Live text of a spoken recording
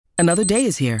Another day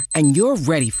is here, and you're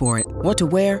ready for it. What to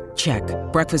wear? Check.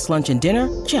 Breakfast, lunch, and dinner?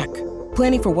 Check.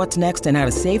 Planning for what's next and how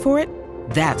to save for it?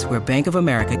 That's where Bank of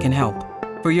America can help.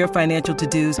 For your financial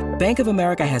to-dos, Bank of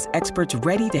America has experts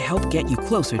ready to help get you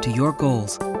closer to your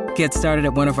goals. Get started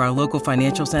at one of our local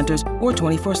financial centers or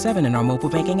 24/7 in our mobile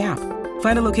banking app.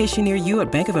 Find a location near you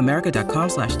at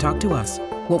bankofamerica.com/talktous.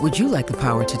 What would you like the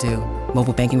power to do?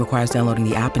 Mobile banking requires downloading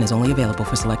the app and is only available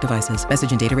for select devices.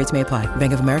 Message and data rates may apply.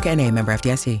 Bank of America N.A., member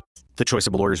FDIC. The choice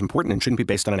of a lawyer is important and shouldn't be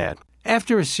based on an ad.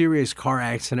 After a serious car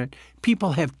accident,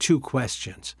 people have two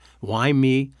questions. Why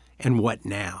me and what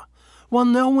now? Well,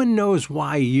 no one knows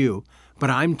why you, but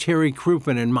I'm Terry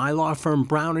Crouppen, and my law firm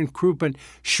Brown & Crouppen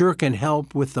sure can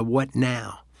help with the what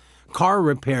now. Car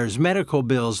repairs, medical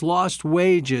bills, lost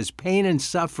wages, pain and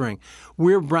suffering.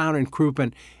 We're Brown &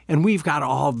 Crouppen, and we've got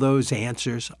all those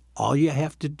answers. All you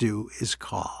have to do is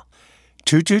call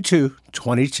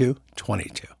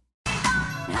 222-2222.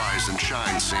 Rise and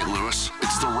shine, St. Louis.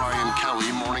 It's the Ryan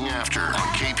Kelly Morning After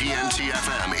on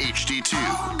KPNT-FM HD2,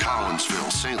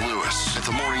 Collinsville, St. Louis. At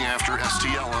the Morning After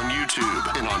STL on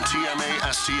YouTube and on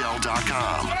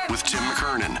TMASTL.com with Tim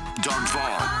McKernan, Doug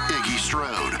Vaughn, Iggy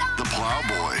Strode, The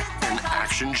Plowboy, and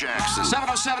Action Jackson.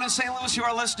 7:07 in St. Louis. You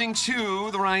are listening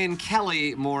to the Ryan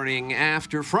Kelly Morning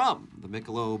After from the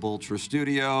Michelob Ultra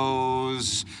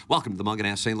Studios. Welcome to the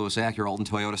Mungan St. Louis Acura Alton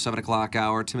Toyota 7 o'clock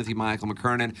hour. Timothy Michael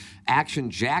McKernan. Action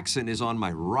Jackson is on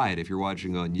my right if you're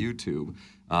watching on YouTube.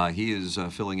 He is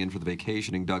filling in for the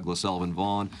vacationing Douglas Elvin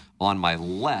Vaughn. On my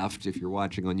left, if you're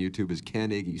watching on YouTube, is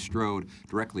Ken Iggy Strode.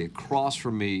 Directly across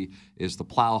from me is the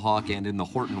Plowhawk, and in the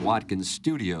Horton Watkins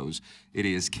Studios, it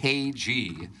is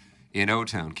KG in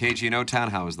O-Town. KG in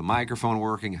O-Town, how is the microphone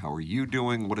working? How are you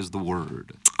doing? What is the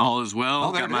word? All is well.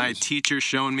 Oh, there Got it my is. teacher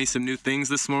showing me some new things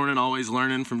this morning, always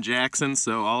learning from Jackson,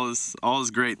 so all is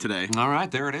great today. All right,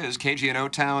 there it is. KG in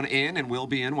O-Town in and will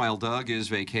be in while Doug is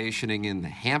vacationing in the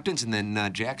Hamptons. And then,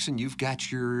 Jackson, you've got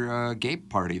your Gape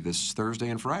party this Thursday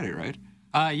and Friday, right?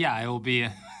 Yeah, I will be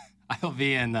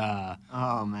in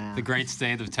the great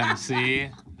state of Tennessee.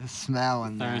 The smell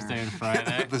in Thursday there. and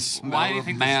Friday. The smell Why do you of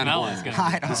think manhole. the smell is going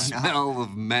I to be? don't The know. smell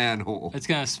of manhole. It's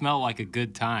going to smell like a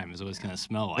good time is what it's going to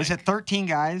smell like. Is it 13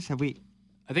 guys? Have we?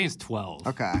 I think it's 12.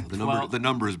 Okay. The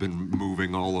number has been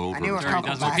moving all over. I knew it was Sure,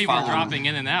 couple it does, but people are dropping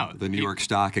in and out. The New York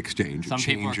Stock Exchange. Some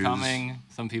people are changes. coming,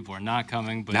 some people are not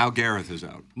coming. But Now Gareth is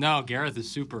out. no, Gareth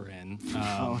is super in. He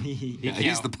Yeah, can't,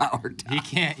 he's the power top. He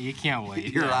can't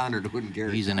wait. You're honored, wouldn't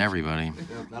Gareth? He's in everybody.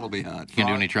 That'll be hot. Can't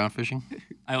do any trout fishing?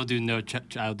 I'll do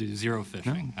zero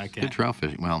fishing. I can't. Good trout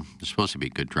fishing. Well, there's supposed to be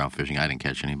good trout fishing. I didn't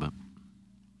catch any, but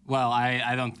Well,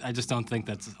 I just don't think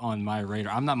that's on my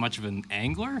radar. I'm not much of an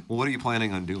angler. Well, what are you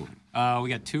planning on doing? We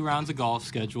got 2 rounds of golf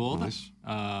scheduled. Nice.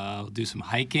 We'll do some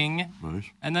hiking. Nice.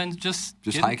 And then just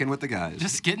hiking with the guys.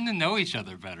 Just getting to know each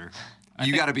other better.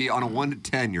 You got to be on a 1 to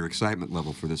 10, your excitement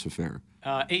level for this affair.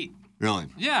 8. Really?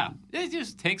 Yeah.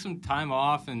 Just take some time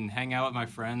off and hang out with my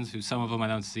friends, who some of them I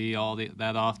don't see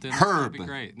that often. Herb. That'd be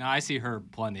great. No, I see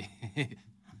Herb plenty.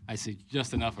 I see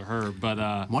just enough of Herb,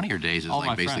 but one of your days is all like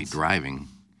my basically friends. driving.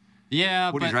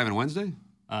 Yeah, What are you driving Wednesday?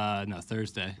 No,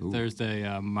 Thursday. Ooh. Thursday,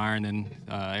 Marnin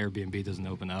Airbnb doesn't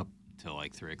open up till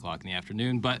like 3 o'clock in the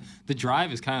afternoon. But the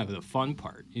drive is kind of the fun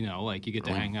part, like you get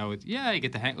to hang out with. Yeah, you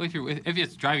get to hang. If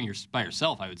it's driving by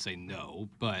yourself, I would say no.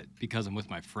 But because I'm with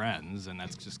my friends, and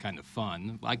that's just kind of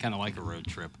fun. I kind of like a road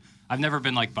trip. I've never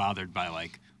been like bothered by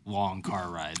like long car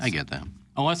rides. I get that.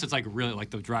 Unless it's like really like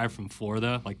the drive from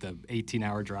Florida, like the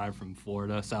 18-hour drive from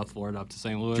Florida, South Florida up to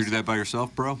St. Louis. Did you do that by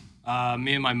yourself, bro?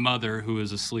 Me and my mother, who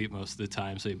is asleep most of the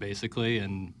time, basically,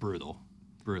 and brutal.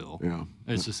 Yeah.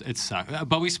 It sucks.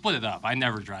 But we split it up. I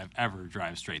never ever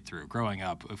drive straight through. Growing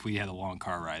up, if we had a long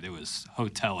car ride, it was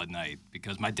hotel at night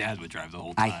because my dad would drive the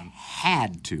whole I time.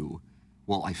 had to.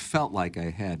 Well, I felt like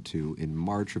I had to in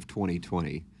March of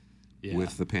 2020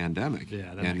 with the pandemic.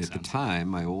 Yeah, that and makes at sense. the time,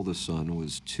 my oldest son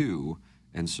was 2,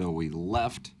 and so we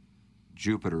left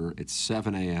Jupiter at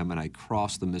 7 a.m. and I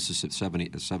crossed the Mississippi,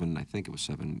 7, I think it was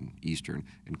 7 Eastern,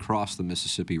 and crossed the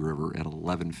Mississippi River at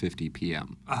 11:50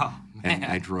 p.m. Oh, man.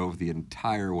 And I drove the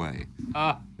entire way.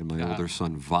 Oh, And my older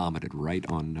son vomited right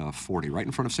on 40, right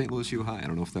in front of St. Louis U High. I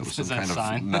don't know if that was some Is that kind a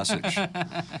sign? of message.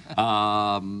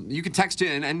 You can text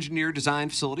in Engineer Design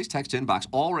Facilities. Text inbox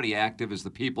already active as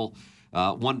the people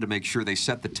wanted to make sure they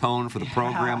set the tone for the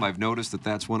program. I've noticed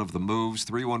that's one of the moves.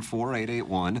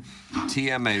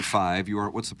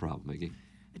 314-881-TMA5. What's the problem, Miggy?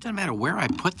 It doesn't matter where I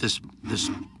put this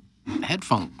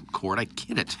headphone cord. I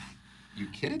hit it. You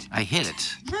kid it? I hit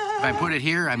it. If I put it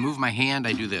here, I move my hand,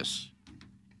 I do this.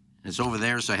 It's over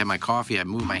there, so I have my coffee. I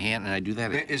move my hand, and I do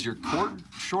that. Is your cord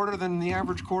shorter than the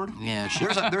average cord? Yeah.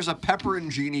 There's a Pepper and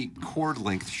Genie cord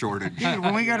length shortage. Dude,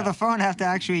 when we go to the phone, I have to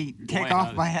actually take Wait, off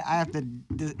how- my. I have to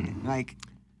like.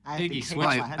 I have Iggy, to take switch- off Well,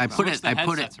 my I headphones. put it. Switch the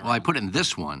headsets Well, I around. put it in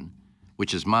this one,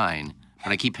 which is mine,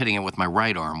 but I keep hitting it with my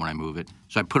right arm when I move it.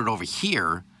 So I put it over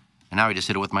here, and now I just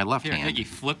hit it with my left Here, hand. Iggy,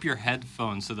 flip your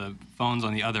headphones so the phone's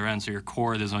on the other end, so your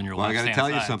cord is on your Well, I left got to hand tell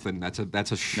you side. something. That's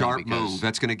a sharp because- move.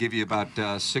 That's going to give you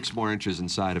about 6 more inches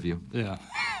inside of you. Yeah.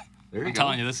 There you I'm go.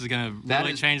 telling you, this is going to That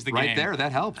really is change the right game. there.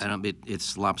 That helped. I don't.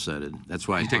 It's lopsided. That's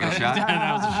why I Taking put a it. shot.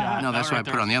 That was a shot. No, that's That why I right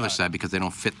put there it on the was a other shot. side because they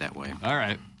don't fit that way. All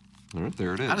right. All right,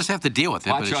 there it is. I just have to deal with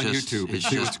it. Watch but it's on just, YouTube and It's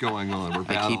see just, what's going on. We're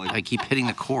battling. I keep hitting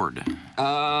the cord.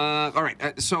 All right.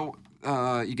 So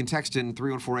you can text in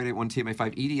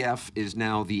 314-881-TMA5. EDF is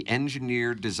now the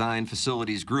Engineered Design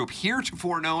Facilities Group,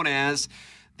 heretofore known as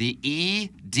the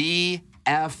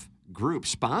EDF Group,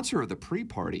 sponsor of the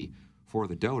pre-party for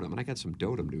the Dotem. And I got some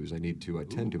Dotem news I need to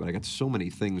attend to, but I got so many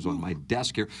things on my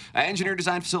desk here. Engineered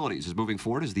Design Facilities is moving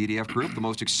forward as the EDF Group, the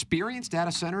most experienced data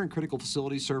center and critical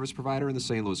facilities service provider in the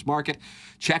St. Louis market.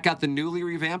 Check out the newly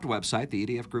revamped website,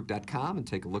 theedfgroup.com, and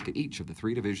take a look at each of the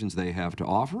 3 divisions they have to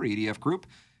offer. EDF Group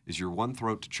is your one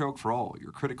throat to choke for all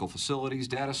your critical facilities,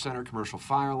 data center, commercial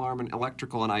fire alarm, and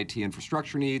electrical and IT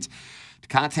infrastructure needs. To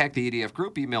contact the EDF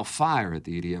Group, email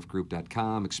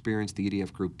fire@theedfgroup.com. Experience the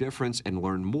EDF Group difference and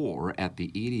learn more at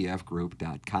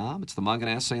theedfgroup.com. It's the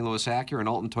Munganess, St. Louis Acura, and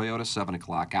Alton Toyota 7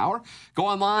 o'clock hour. Go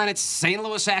online at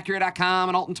stlouisacura.com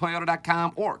and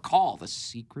altontoyota.com or call the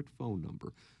secret phone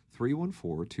number,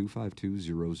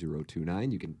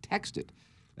 314-252-0029. You can text it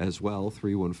as well,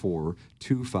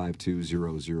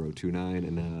 314-252-0029.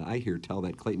 And I hear tell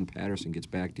that Clayton Patterson gets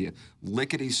back to you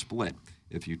lickety-split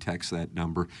if you text that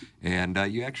number. And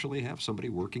you actually have somebody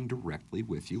working directly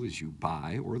with you as you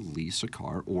buy or lease a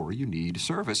car or you need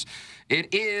service.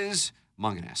 It is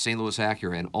Munganess, St. Louis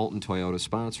Acura, and Alton Toyota,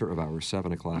 sponsor of our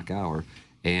 7 o'clock hour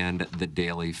and the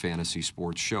Daily Fantasy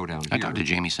Sports Showdown here. I talked to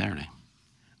Jamie Saturday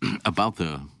about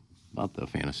the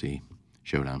fantasy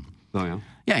showdown. Oh, yeah?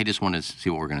 Yeah, he just wanted to see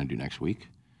what we're going to do next week.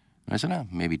 And I said,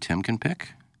 maybe Tim can pick.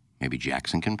 Maybe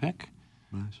Jackson can pick.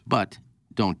 Nice. But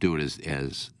don't do it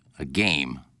as a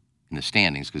game in the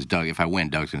standings because Doug, if I win,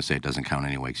 Doug's going to say it doesn't count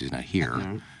anyway because he's not here.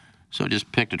 Right. So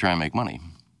just pick to try and make money.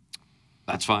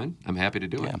 That's fine. I'm happy to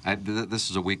do it. This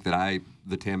is a week that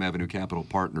the Tam Avenue Capital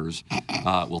Partners,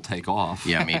 will take off.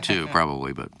 Yeah, me too,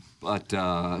 probably. But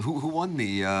who won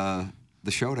the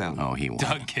showdown? Oh, he won.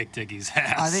 Doug kicked Iggy's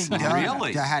ass. I think Doug,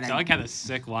 Really? Doug had a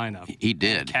sick lineup. He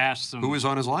did. Cashed some. Who was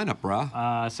on his lineup,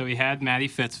 brah? So he had Matty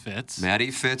Fitz.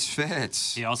 Matty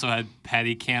Fitz. He also had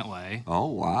Patty Cantlay. Oh,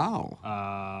 wow.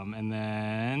 And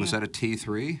then Was that a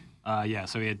T3? Yeah,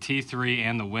 so he had T3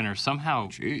 and the winner. Somehow,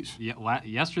 Jeez.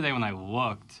 Yesterday when I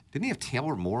looked, Didn't he have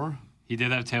Taylor Moore? he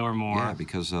did have Taylor Moore. Yeah,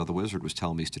 because the Wizard was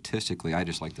telling me statistically, I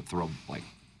just like to throw like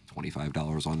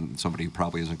 $25 on somebody who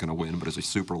probably isn't going to win, but is a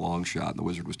super long shot. And the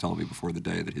Wizard was telling me before the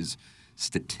day that his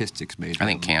statistics made I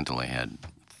think Cantlay had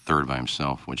third by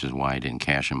himself, which is why I didn't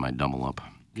cash in my double up.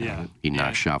 Yeah. He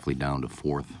knocked Shoffley down to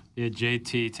fourth. He had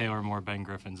JT, Taylor Moore, Ben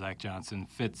Griffin, Zach Johnson,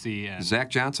 Fitzy, and Did Zach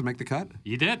Johnson make the cut?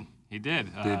 he did. He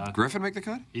did. Did Griffin make the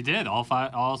cut? He did. All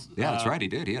five. Yeah, that's right. He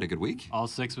did. He had a good week. All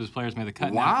 6 of his players made the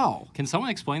cut. Wow. Now, can someone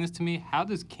explain this to me? How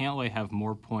does Cantlay have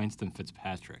more points than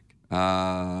Fitzpatrick?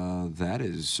 That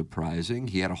is surprising.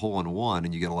 He had a hole-in-one,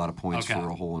 and you get a lot of points Okay. for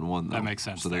a hole-in-one, though. That makes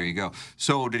sense, So there then. you go.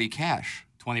 So did he cash?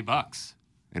 $20.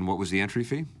 And what was the entry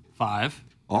fee? 5.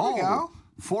 Oh, we go.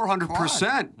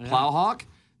 400%, Plowhawk.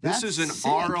 This That's is an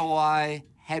sick. ROI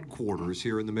headquarters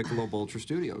here in the Michelob Ultra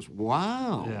Studios.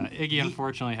 Wow. Yeah, Iggy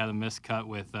unfortunately had a miscut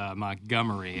with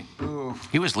Montgomery.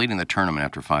 He was leading the tournament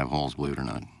after 5 holes, believe it or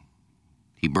not.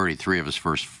 He birdied 3 of his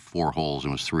first 4 holes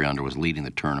and was 3 under, was leading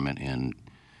the tournament, and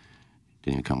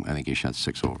didn't even come. I think he shot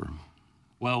 6 over.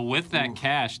 Well, with that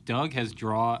cash, Doug has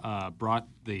brought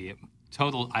the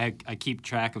total. I keep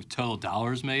track of total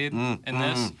dollars made in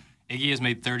this. Iggy has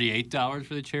made $38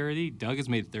 for the charity. Doug has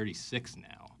made $36 now.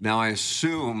 Now, I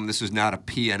assume this is not a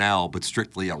P&L, but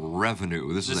strictly a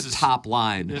revenue. This is a top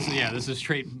line. This is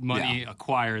straight money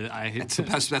acquired. That's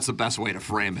the best way to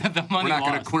frame it. The money we're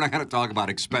not lost. going to talk about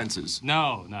expenses.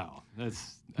 No.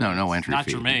 That's No entry not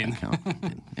fee. germane.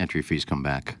 Entry fees come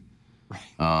back.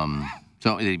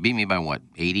 So he beat me by what,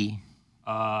 80?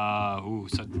 So I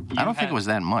don't think it was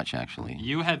that much, actually.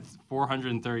 You had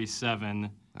 437.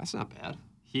 That's not bad.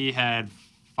 He had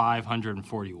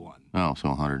 541. Oh, so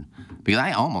 100. Because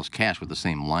I almost cashed with the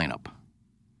same lineup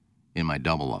in my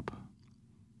double up.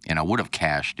 And I would have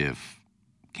cashed if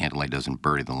Cantlay doesn't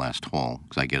birdie the last hole,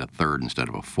 because I get a third instead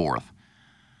of a fourth.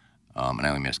 And I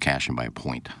only missed cashing by a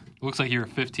point. Looks like you're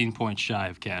 15 points shy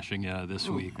of cashing this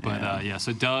week. But,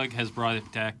 so Doug has brought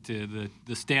it back to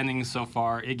the standings so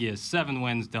far. Iggy has 7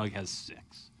 wins. Doug has 6.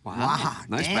 Wow.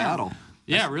 Nice battle.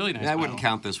 Yeah, really nice I battle. wouldn't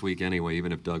count this week anyway,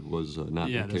 even if Doug was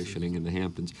not vacationing in the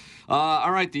Hamptons.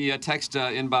 All right, the text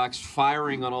inbox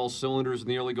firing on all cylinders in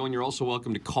the early going. You're also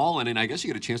welcome to call in, and I guess you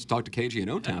get a chance to talk to KG in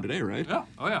O-Town today, right? Yeah.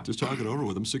 Oh, yeah. Just talk it over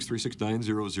with him,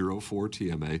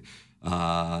 636-9004-TMA.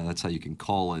 That's how you can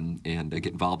call in and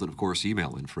get involved, and, of course,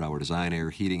 email in for our Design Air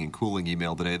Heating and Cooling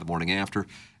email today, the morning after,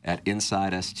 at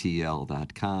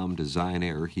InsideSTL.com. Design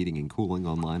Air Heating and Cooling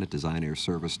online at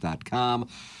DesignAirService.com.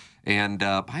 And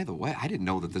by the way, I didn't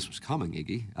know that this was coming,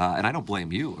 Iggy, and I don't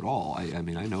blame you at all. I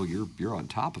mean, I know you're on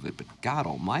top of it, but God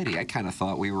Almighty, I kind of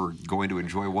thought we were going to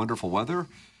enjoy wonderful weather,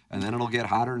 and then it'll get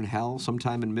hotter than hell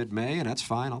sometime in mid-May, and that's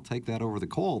fine. I'll take that over the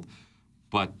cold.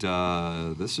 But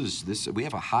this we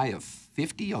have a high of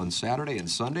 50 on Saturday and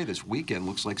Sunday. This weekend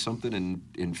looks like something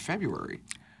in February.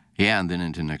 Yeah, and then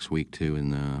into next week too,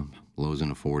 in the lows in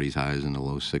the 40s, highs in the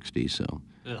low 60s. So,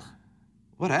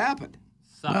 what happened?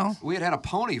 Well, we had a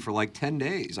pony for like 10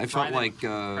 days. I felt like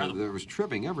there was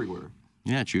tripping everywhere.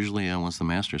 Yeah, it's usually once the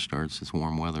Masters starts, it's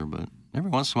warm weather, but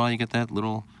every once in a while you get that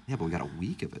little... Yeah, but we got a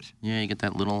week of it. Yeah, you get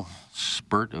that little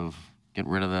spurt of get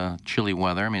rid of the chilly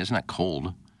weather. I mean, it's not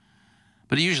cold,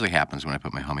 but it usually happens when I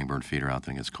put my hummingbird feeder out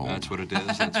and it gets cold. That's what it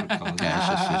is. That's what causes it.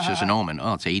 Yeah, it's just an omen.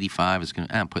 Oh, it's 85.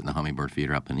 I'm putting the hummingbird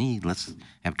feeder up, and let's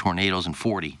have tornadoes in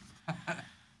 40.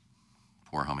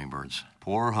 Poor hummingbirds.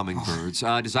 Poor hummingbirds.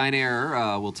 Design Air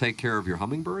will take care of your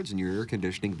hummingbirds and your air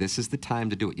conditioning. This is the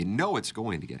time to do it. You know it's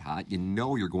going to get hot. You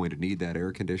know you're going to need that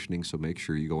air conditioning, so make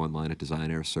sure you go online at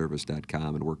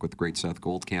DesignAirService.com and work with the great Seth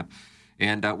Goldcamp.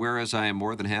 And whereas I am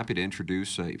more than happy to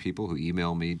introduce people who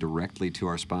email me directly to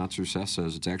our sponsor, Seth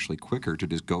says it's actually quicker to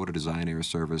just go to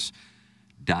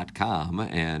DesignAirService.com,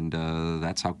 and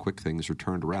that's how quick things are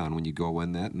turned around when you go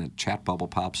in that and that chat bubble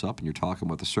pops up and you're talking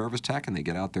with the service tech and they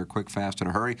get out there quick, fast, in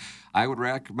a hurry. I would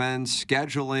recommend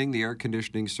scheduling the air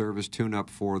conditioning service tune-up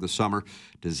for the summer.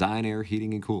 Design Air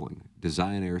Heating and Cooling,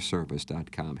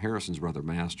 DesignAirService.com. Harrison's brother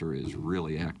Master is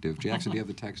really active. Jackson, do you have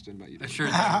the text in? I sure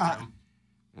do.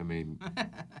 I mean,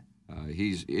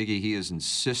 he is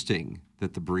insisting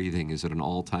that the breathing is at an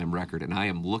all-time record, and I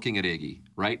am looking at Iggy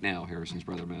right now, Harrison's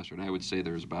brother Master, and I would say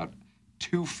there's about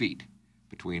 2 feet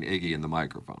between Iggy and the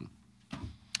microphone.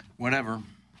 Whatever.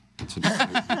 There's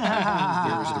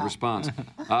the response.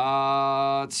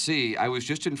 Let's see. I was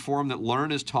just informed that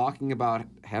Learn is talking about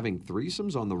having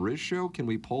threesomes on the Riz Show. Can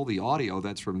we pull the audio?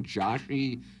 That's from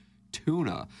Joshy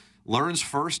Tuna. Learn's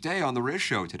first day on the Riz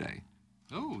Show today.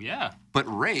 Oh, yeah. But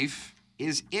Rafe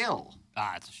is ill.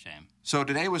 It's a shame. So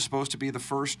today was supposed to be the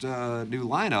first new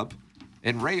lineup,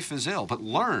 and Rafe is ill. But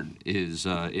Learn is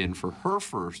in for her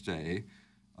first day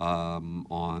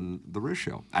on the Riz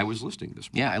Show. I was listening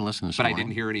this morning. Yeah, I listened this morning. But I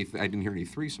didn't hear any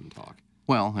threesome talk.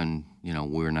 Well, and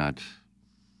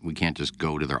we can't just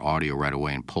go to their audio right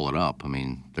away and pull it up. I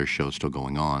mean, their show's still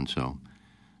going on, so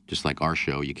just like our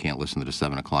show, you can't listen to the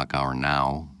 7 o'clock hour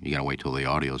now. You got to wait till the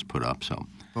audio's put up. So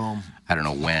boom. I don't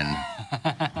know when.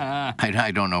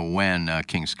 I don't know when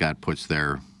King Scott puts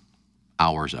their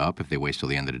hours up. If they wait till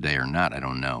the end of the day or not, I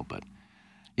don't know. But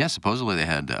yeah, supposedly they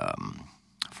had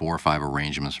 4 or 5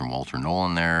 arrangements from Walter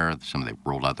Nolan there. They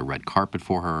rolled out the red carpet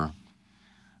for her.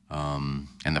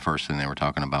 And the first thing they were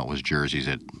talking about was jerseys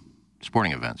at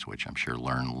sporting events, which I'm sure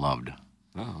Learn loved.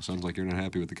 Oh, sounds like you're not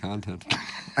happy with the content.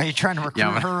 Are you trying to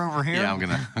recruit her over here? Yeah,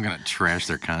 I'm gonna trash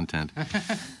their content.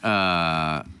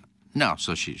 No,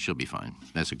 so she'll be fine.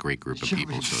 That's a great group of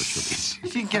people, so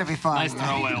She's gonna be fine. Nice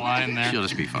throwaway line there. She'll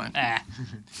just be fine.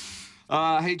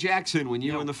 Hey, Jackson, when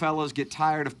you and the fellas get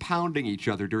tired of pounding each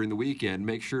other during the weekend,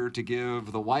 make sure to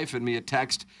give the wife and me a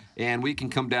text, and we can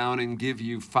come down and give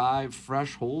you 5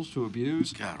 fresh holes to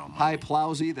abuse. Hi,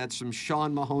 Plowsy. That's from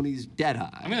Sean Mahoney's Deadeye.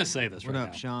 I'm going to say this right now. What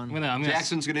up, Sean?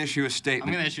 Jackson's going to issue a statement.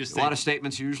 I'm going to issue a statement. A lot of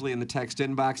statements usually in the text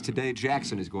inbox. Today,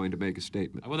 Jackson is going to make a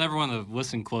statement. I want everyone to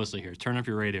listen closely here. Turn up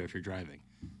your radio if you're driving.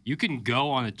 You can go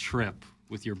on a trip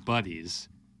with your buddies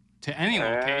to any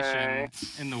location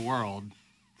in the world.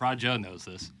 Prod Joe knows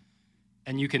this,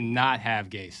 and you cannot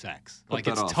have gay sex.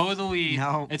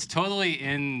 It's totally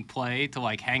in play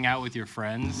to hang out with your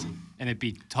friends, and it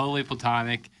be totally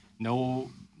platonic,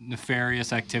 no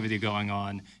nefarious activity going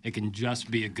on. It can just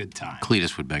be a good time.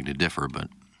 Cletus would beg to differ, but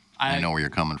I know where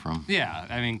you're coming from. Yeah,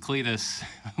 I mean Cletus,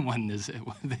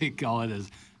 they call it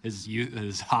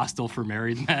is hostile for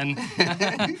married men.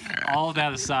 All of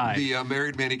that aside. The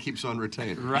married man he keeps on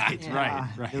retainer. Right.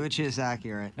 Which is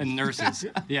accurate. And nurses.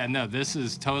 Yeah, no, this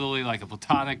is totally like a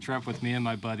platonic trip with me and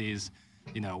my buddies.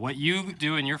 what you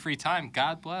do in your free time,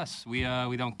 God bless. We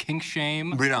don't kink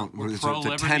shame. We don't. We're It's pro a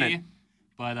liberty. tenet.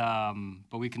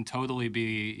 But we can totally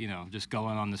be, just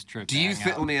going on this trip. Do you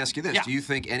think? Let me ask you this: Yeah. Do you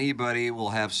think anybody will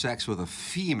have sex with a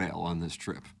female on this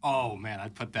trip? Oh man,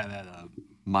 I'd put that at a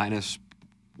minus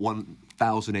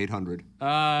 1,800.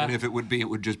 And if it would be, it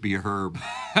would just be a Herb.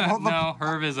 No,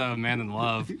 Herb is a man in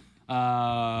love.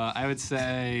 I would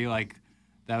say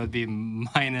that would be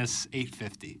minus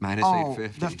 850. Minus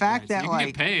 850. The fact that you can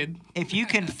get paid. if you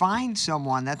can find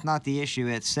someone, that's not the issue.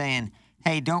 It's saying,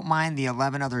 hey, don't mind the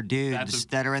 11 other dudes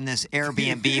that are in this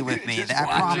Airbnb with me. I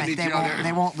promise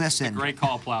they won't listen. Great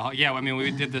call, Plow. Yeah, I mean,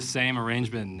 we did the same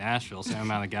arrangement in Nashville, same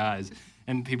amount of guys.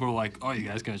 And people were like, oh, you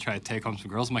guys going to try to take home some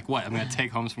girls? I'm like, what? I'm going to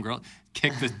take home some girls?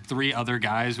 Kick the 3 other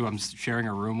guys who I'm sharing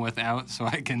a room with out so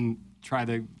I can try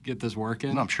to get this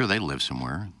working? No, I'm sure they live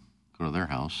somewhere. Go to their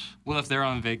house. What if they're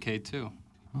on vacay, too?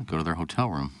 Well, go to their hotel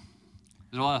room.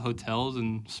 There's a lot of hotels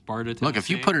in Sparta, Tennessee. Look, if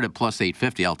you put it at plus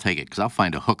 850, I'll take it, because I'll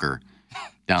find a hooker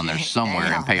down there somewhere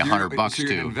and pay $100 so you're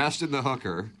too. gonna invest in the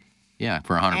hooker. Yeah,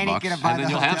 for $100. And then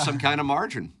you'll have some kind of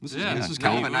margin. This is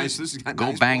kind of a nice. This is kind of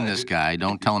Go nice bang play. this guy.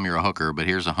 Don't tell him you're a hooker, but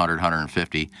here's 100,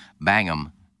 150. Bang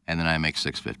him, and then I make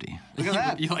 $650. Look at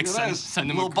that. You Look at this. send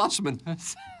them little busman.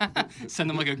 Send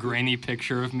them a grainy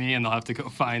picture of me, and they'll have to go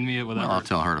find me at whatever Well, I'll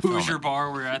tell her to film Hoosier it.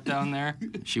 bar we're at down there,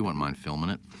 She wouldn't mind filming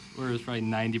it. where there's probably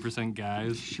 90%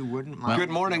 guys. She wouldn't mind. Good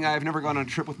morning. I've never gone on a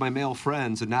trip with my male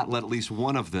friends and not let at least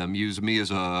one of them use me as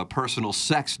a personal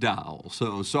sex doll.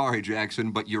 So sorry,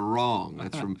 Jackson, but you're wrong.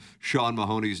 That's from Sean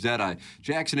Mahoney's Deadeye.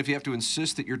 Jackson, if you have to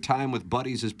insist that your time with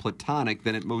buddies is platonic,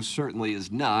 then it most certainly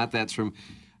is not. That's from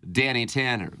Danny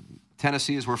Tanner.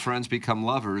 Tennessee is where friends become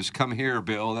lovers. Come here,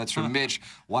 Bill. That's from Mitch.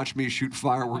 Watch me shoot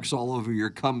fireworks all over your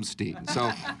cumstein.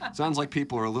 So sounds like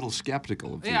people are a little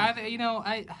skeptical of you. Yeah,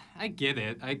 I get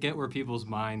it. I get where people's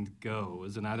mind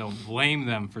goes, and I don't blame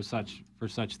them for such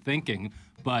thinking.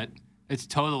 But it's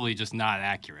totally just not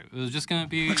accurate. It was just going to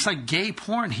be. Looks like gay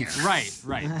porn here. Right.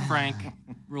 Frank,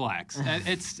 relax.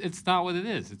 It's not what it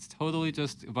is. It's totally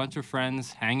just a bunch of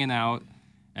friends hanging out.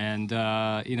 And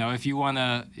if you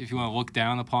wanna look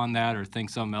down upon that or think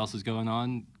something else is going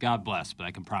on, God bless. But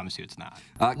I can promise you it's not.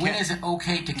 When is it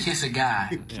okay to kiss a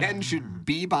guy? Ken should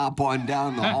bebop on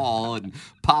down the hall and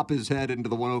pop his head into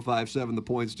the 105.7 The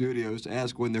Point Studios to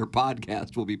ask when their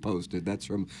podcast will be posted. That's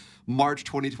from March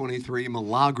 2023.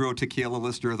 Milagro Tequila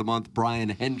Lister of the Month,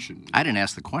 Brian Henshin. I didn't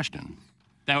ask the question.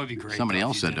 That would be great. Somebody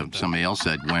else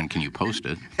said, when can you post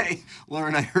it? Hey,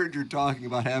 Lauren, I heard you're talking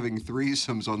about having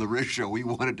threesomes on the Riz Show. We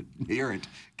wanted to hear it.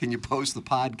 Can you post the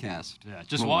podcast? Yeah,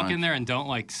 just walk in there and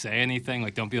don't say anything.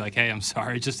 Don't be like, hey, I'm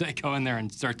sorry. Just go in there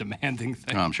and start demanding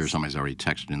things. Oh, I'm sure somebody's already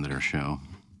texted into their show.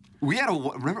 We had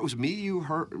remember it was me, you,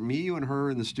 and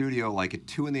her in the studio at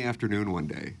 2 p.m. one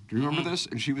day. Do you remember this?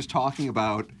 And she was talking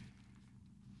about,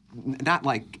 not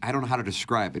I don't know how to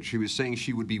describe it. She was saying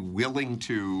she would be willing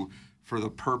to, for the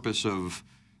purpose of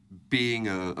being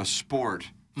a sport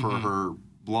for her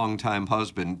longtime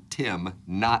husband, Tim,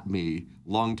 not me,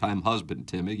 longtime husband,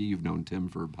 Tim. Iggy, you've known Tim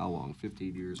for how long?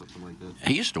 15 years, something like that?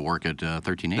 He used to work at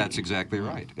 1380. That's exactly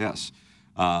right, yes.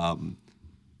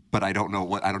 But I don't know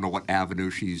what avenue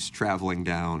she's traveling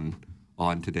down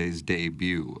on today's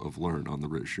debut of Learn on the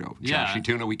Riz Show. Yeah. Joshy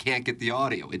Tuna, we can't get the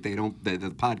audio. The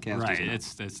podcast Right,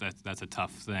 isn't. that's a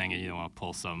tough thing, and you don't want to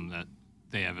pull some that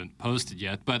they haven't posted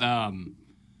yet. But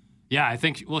I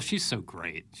think she's so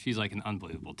great. She's an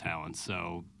unbelievable talent.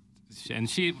 So, and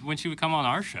when she would come on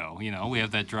our show, we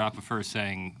have that drop of her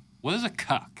saying, "What is a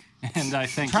cuck?" And I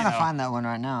think I'm trying to find that one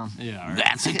right now. Yeah, right.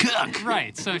 That's a cuck.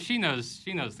 Right. So she knows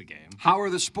the game. How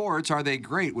are the sports? Are they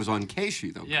great? Was on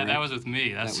Casey though. Yeah, correct? that was with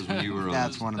me. That was when you were.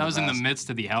 That's one of the That was in the best. midst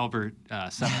of the Albert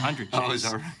 700 chase. Oh, is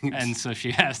that right? And so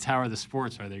she asked, "How are the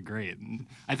sports? Are they great?" And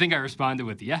I think I responded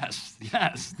with, "Yes,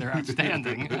 they're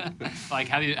outstanding."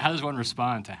 How does one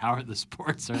respond to how are the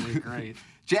sports? Are they great?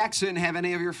 Jackson, have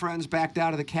any of your friends backed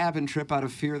out of the cabin trip out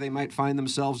of fear they might find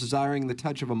themselves desiring the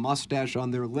touch of a mustache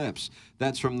on their lips?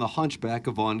 That's from the Hunchback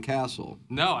of Von Castle.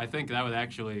 No, I think that would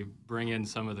actually bring in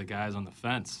some of the guys on the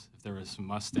fence if there was some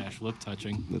mustache lip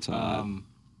touching. That's odd.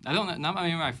 I don't know. Not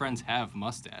many of my friends have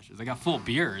mustaches. They got full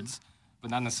beards,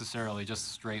 but not necessarily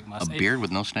just straight A mustache. beard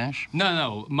with no stash?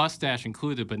 No, mustache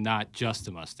included, but not just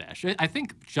a mustache. I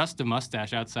think just a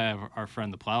mustache outside of our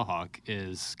friend the Plowhawk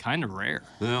is kind of rare.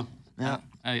 Yeah. Yeah.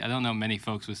 I don't know many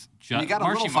folks with just. You got a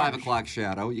Marshy little 5 Marsh. o'clock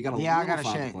shadow. You got a Yeah, I little got a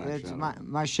 5 shave. o'clock It's shadow.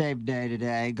 my shave day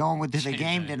today. Going with the Shave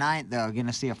game day. tonight, though. Going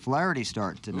to see a Flaherty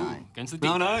start tonight. Against the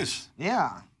Oh, defense. nice.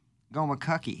 Yeah. Going with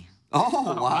Cucky.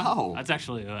 Oh, wow. That's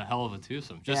actually a hell of a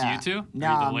twosome. Just you two? Or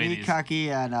No, the me, ladies? Cucky,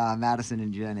 and Madison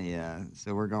and Jenny.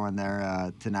 So we're going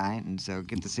there tonight, and so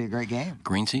get to see a great game.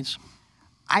 Green seats?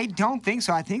 I don't think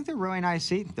so. I think they're really nice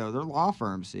seats, though. They're law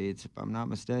firm seats, if I'm not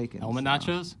mistaken. Helmet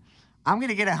nachos? I'm going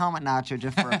to get a helmet nacho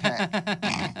just for a pick.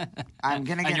 I'm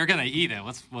going to get... And you're going to eat it.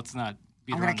 What's not...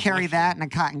 I'm going to carry that and a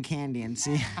cotton candy and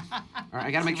see. All right,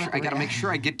 I got to make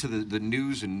sure I get to the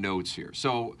news and notes here.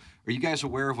 So, are you guys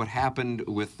aware of what happened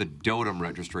with the Dotem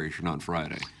registration on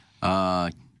Friday? A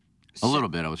little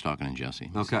bit. I was talking to Jesse.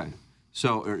 Okay.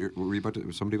 So, were you about to?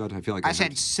 Was somebody about to? I feel like I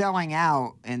said selling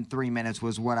out in 3 minutes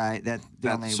was what the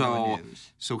only real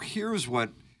news. So here's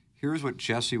what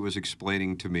Jesse was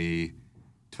explaining to me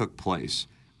took place.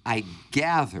 I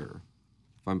gather,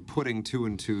 if I'm putting two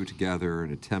and two together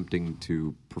and attempting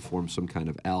to perform some kind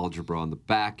of algebra on the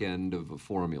back end of a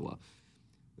formula,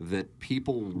 that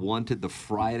people wanted the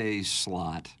Friday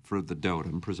slot for the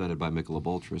Dotem, presented by Michelob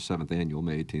Ultra, 7th annual,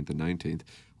 May 18th and 19th,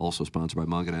 also sponsored by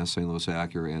Munganess, St. Louis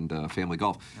Acura, and Family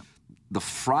Golf. Yep. The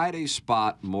Friday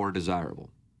spot more desirable.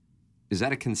 Is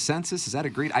that a consensus? Is that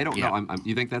agreed? I don't know.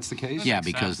 You think that's the case? Yeah,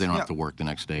 because they don't have to work the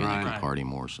next day and they can party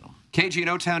more. So, KG in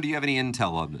O-Town, do you have any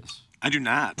intel on this? I do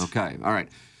not. Okay, all right.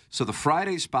 So the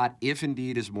Friday spot, if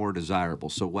indeed, is more desirable.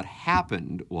 So what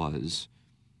happened was,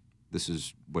 this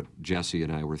is what Jesse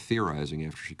and I were theorizing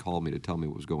after she called me to tell me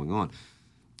what was going on,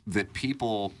 that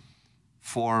people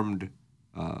formed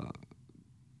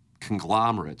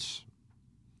conglomerates,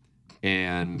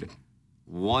 and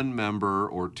one member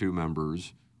or two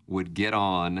members would get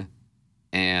on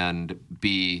and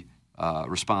be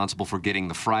responsible for getting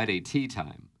the Friday tee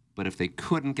time. But if they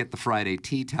couldn't get the Friday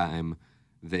tee time,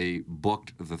 they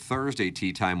booked the Thursday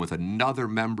tee time with another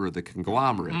member of the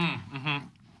conglomerate. Mm-hmm.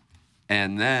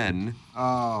 And then,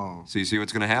 so you see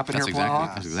what's going to happen that's here,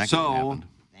 exactly what happened.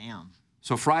 Damn.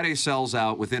 So Friday sells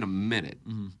out within a minute.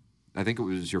 Mm-hmm. I think it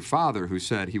was your father who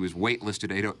said he was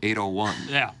waitlisted 801.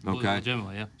 Yeah, okay.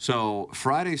 Legitimately, yeah. So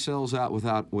Friday sells out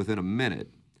within a minute,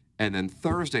 and then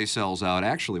Thursday sells out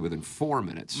actually within 4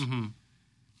 minutes. Mm-hmm.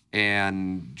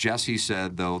 And Jesse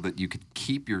said, though, that you could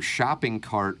keep your shopping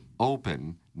cart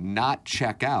open, not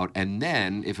check out, and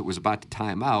then if it was about to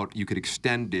time out, you could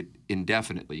extend it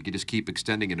indefinitely. You could just keep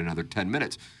extending it another 10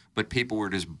 minutes. But people were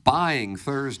just buying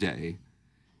Thursday,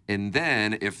 and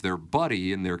then if their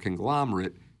buddy in their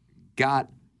conglomerate got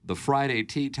the Friday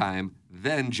tee time,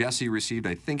 then Jesse received,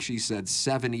 I think she said,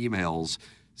 7 emails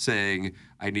saying,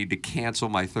 I need to cancel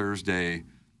my Thursday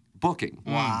booking.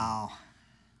 Wow.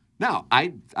 Now,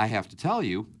 I have to tell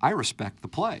you, I respect the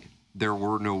play. There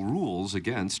were no rules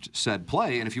against said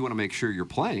play, and if you want to make sure you're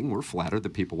playing, we're flattered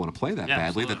that people want to play that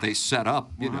badly, that they set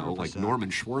up, 100%. Like Norman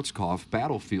Schwarzkopf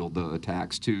battlefield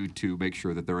attacks to make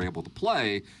sure that they're able to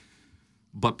play.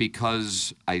 But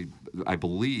because I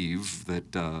believe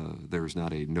that there's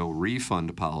not a no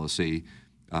refund policy,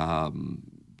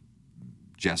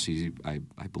 Jesse, I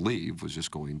believe, was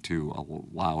just going to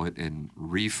allow it and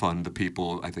refund the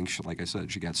people. I think, like I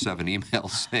said, she got 7 emails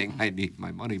saying, I need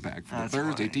my money back for the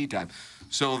Thursday tee time.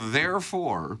 So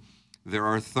therefore, there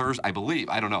are Thursday, I believe,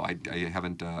 I don't know, I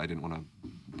haven't, I didn't want to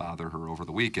bother her over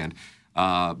the weekend,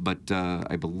 but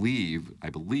I believe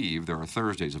there are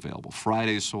Thursdays available.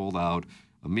 Fridays sold out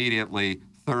immediately.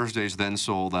 Thursdays then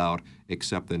sold out,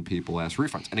 except then people ask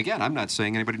refunds. And again, I'm not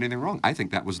saying anybody did anything wrong. I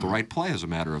think that was the right play, as a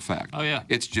matter of fact. Oh, yeah.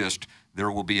 It's just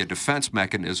there will be a defense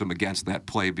mechanism against that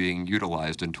play being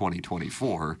utilized in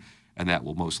 2024, and that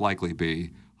will most likely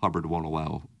be Hubbard won't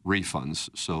allow refunds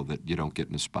so that you don't get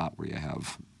in a spot where you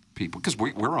have people. Because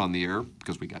we're on the air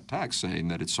because we got text saying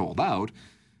that it sold out,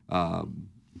 and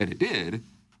it did,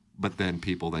 but then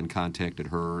people then contacted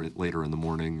her later in the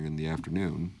morning, in the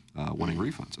afternoon, wanting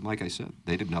refunds. And like I said,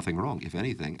 they did nothing wrong. If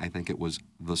anything, I think it was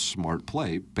the smart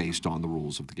play based on the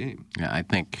rules of the game. Yeah, I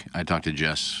think I talked to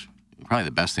Jess. Probably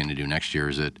the best thing to do next year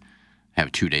is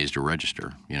have 2 days to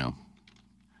register.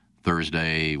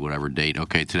 Thursday, whatever date.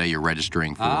 Okay, today you're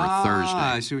registering for Thursday.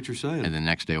 I see what you're saying. And the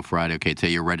next day, Friday. Okay,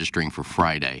 today you're registering for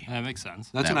Friday. That makes sense.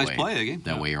 That's a nice play, again.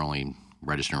 That way you're only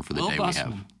registering for the day we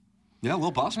have. Yeah,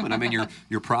 Lil Bossman. I mean,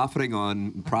 you're profiting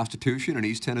on prostitution in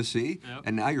East Tennessee,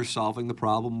 and now you're solving the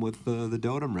problem with the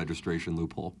Dotem registration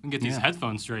loophole. You can get these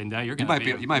headphones straightened out. You might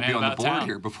be on the board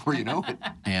here before you know it.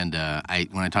 And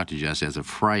when I talked to Jess, as of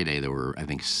Friday, there were, I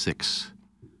think, 6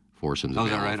 foursomes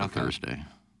available for Thursday.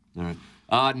 All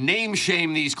right. Name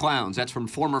shame these clowns. That's from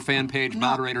former fan page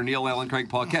moderator Neil Allen, Craig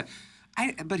Paquette.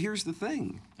 But here's the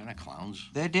thing. They're not clowns.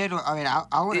 They did. I mean,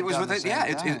 I would have done the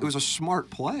same thing. It was a smart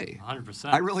play.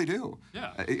 100%. I really do.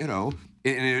 Yeah.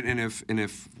 And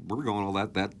if we're going all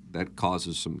that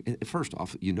causes some. First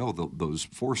off, those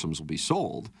foursomes will be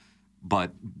sold,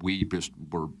 But we just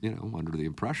were, under the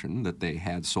impression that they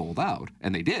had sold out,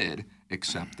 and they did,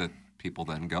 except that people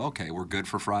then go, okay, we're good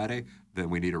for Friday, then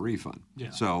we need a refund. Yeah.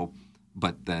 So,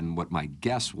 but then what my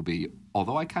guess will be,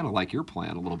 although I kind of like your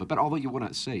plan a little bit, but although you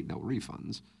wouldn't say no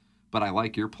refunds, but I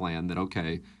like your plan that,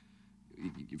 okay,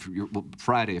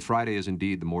 Friday is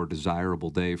indeed the more desirable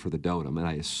day for the Dotem, and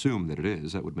I assume that it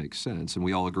is. That would make sense. And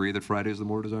we all agree that Friday is the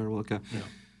more desirable, okay?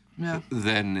 Yeah.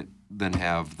 Then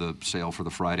have the sale for the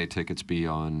Friday tickets be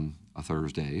on a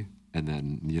Thursday, and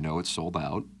then it's sold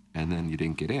out, and then you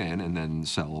didn't get in, and then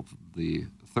sell the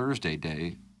Thursday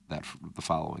day the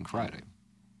following Friday.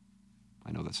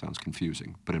 I know that sounds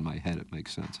confusing, but in my head it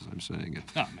makes sense as I'm saying it.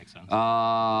 No, it makes sense.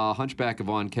 Hunchback of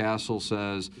Von Castle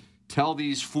says, tell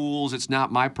these fools it's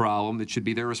not my problem. It should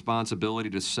be their responsibility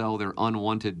to sell their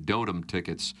unwanted Dotem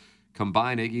tickets.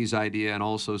 Combine Iggy's idea and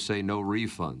also say no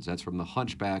refunds. That's from the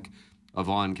Hunchback of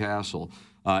Von Castle.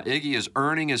 Iggy is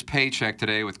earning his paycheck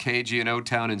today with KG and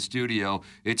O-Town in studio.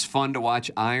 It's fun to watch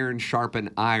iron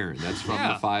sharpen iron. That's from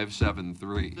the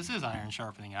 573. This is iron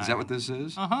sharpening iron. Is that what this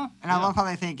is? Uh-huh. And I love how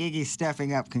they think Iggy's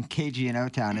stepping up because KG and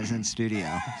O-Town is in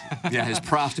studio. Yeah, his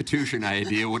prostitution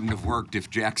idea wouldn't have worked if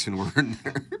Jackson were in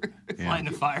there. Lighting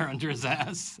a fire under his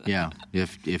ass. Yeah,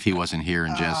 if he wasn't here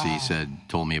and Jesse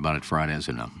told me about it Friday, I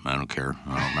said, no, I don't care.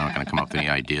 I'm not going to come up with any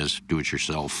ideas. Do it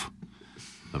yourself.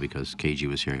 But because KG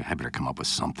was here, I better come up with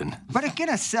something. But it's going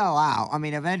to sell out. I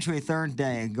mean, eventually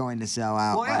Thursday is going to sell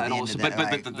out. Well, yeah, by the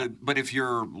end of the day. but if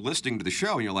you're listening to the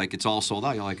show and you're like, it's all sold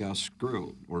out, you're like, oh, screw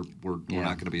it. We're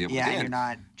not going to be able to get you're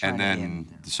not trying And then,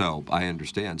 so I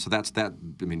understand. So that's that.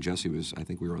 I mean, Jessie was, I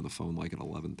think we were on the phone like at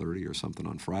 11:30 or something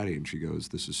on Friday, and she goes,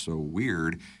 this is so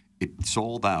weird. It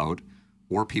sold out,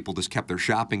 or people just kept their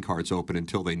shopping carts open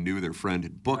until they knew their friend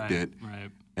had booked it. Right.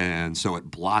 And so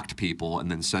it blocked people and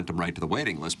then sent them right to the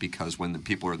waiting list because when the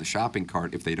people are in the shopping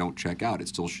cart, if they don't check out, it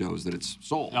still shows that it's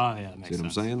sold. Oh, yeah, that makes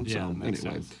sense. See what I'm saying? Yeah, so, that makes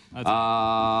anyway.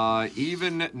 sense.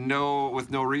 Even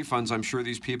with no refunds, I'm sure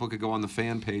these people could go on the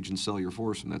fan page and sell your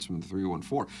foursome. That's from the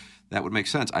 314. That would make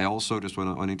sense. I also just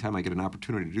want to, anytime I get an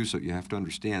opportunity to do so, you have to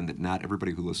understand that not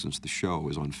everybody who listens to the show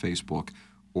is on Facebook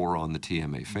or on the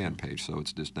TMA fan page, so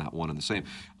it's just not one and the same.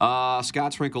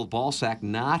 Scott's Wrinkled Ballsack,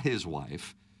 not his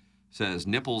wife, says,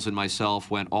 Nipples and myself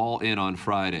went all in on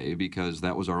Friday because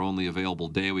that was our only available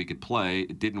day we could play.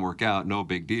 It didn't work out. No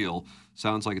big deal.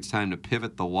 Sounds like it's time to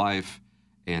pivot the wife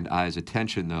and I's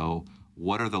attention, though.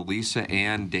 What are the Lisa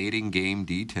Ann dating game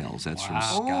details? That's from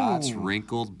Scott's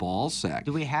Wrinkled Ballsack.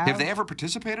 Do we have they ever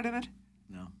participated in it?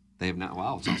 No. They have not.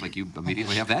 Wow, it sounds like you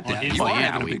immediately have that down. he's You the- are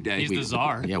yeah, having a big day. He's the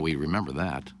czar. Yeah, we remember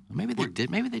that. Maybe they did.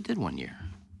 Maybe they did one year.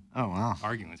 Oh, wow.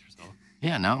 Arguing with yourself.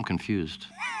 Yeah, now I'm confused.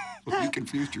 Well, you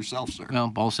confused yourself, sir.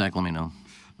 Well, Ballsack, let me know.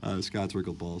 Scott's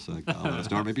Wrinkled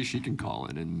Ballsack. Or maybe she can call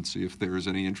in and see if there is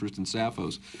any interest in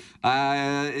Sappho's.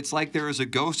 It's like there is a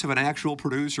ghost of an actual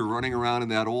producer running around in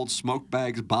that old smoke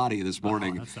bag's body this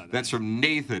morning. That's from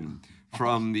Nathan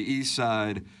from the east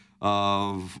side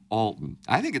of Alton.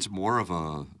 I think it's more of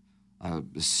a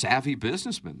savvy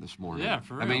businessman this morning. Yeah,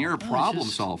 for real. I mean, you're a problem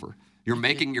solver.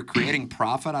 You're creating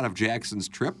profit out of Jackson's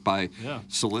trip by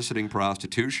soliciting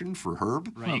prostitution for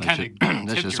Herb. Right.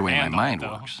 That's just the way my mind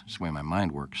works. It's the way my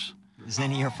mind works. Is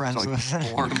any of your friends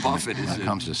listening? Warren Buffett is When it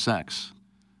comes to sex.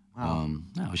 No,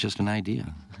 it's just an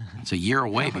idea. It's a year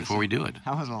away before we do it.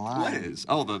 That was a lie. What is?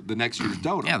 Oh, the next year's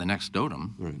Dotem. Yeah, the next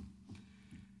Dotem. Right.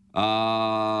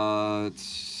 Let's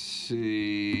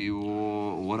see.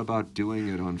 What about doing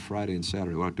it on Friday and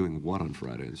Saturday? What about doing what on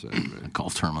Friday and Saturday? A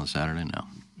golf tournament on Saturday? No.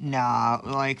 No,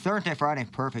 like Thursday, Friday,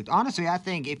 perfect. Honestly, I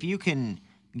think if you can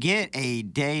get a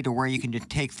day to where you can just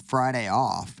take Friday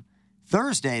off,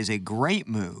 Thursday is a great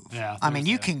move. Yeah, I mean,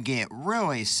 you Thursday. can get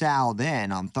really saled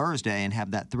in on Thursday and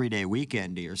have that 3-day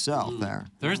weekend to yourself there.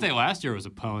 Thursday last year was a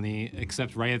pony,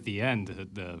 except right at the end,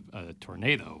 the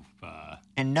tornado.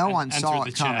 And no one saw entered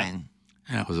it the chat. coming.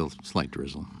 Yeah, it was a slight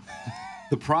drizzle.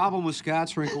 The problem with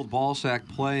Scott's Wrinkled Ballsack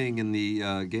playing in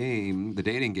the game, the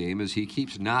dating game, is he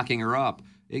keeps knocking her up.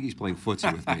 Iggy's playing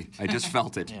footsie with me. I just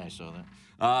felt it. Yeah, I saw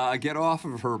that. Get off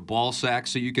of her ball sack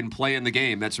so you can play in the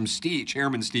game. That's from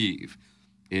Chairman Steve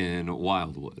in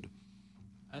Wildwood.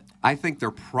 I think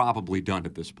they're probably done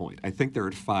at this point. I think they're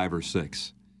at 5 or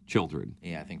 6 children.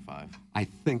 Yeah, I think 5. I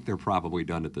think they're probably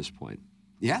done at this point.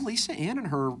 Yeah, Lisa Ann and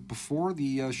her, before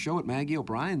the show at Maggie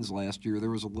O'Brien's last year, there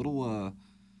was a little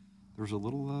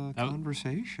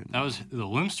conversation. That was the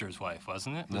Loomster's wife,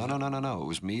 wasn't it? No. It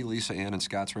was me, Lisa Ann, and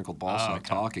Scott's Wrinkled Ballsack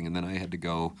talking, and then I had to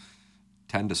go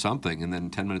 10 to something, and then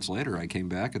 10 minutes later I came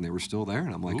back and they were still there,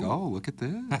 and I'm like, oh, look at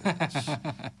this.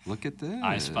 Look at this.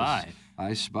 I spy.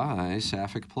 I spy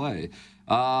Sapphic play.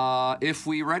 If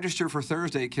we register for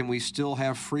Thursday, can we still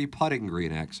have free putting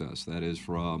green access? That is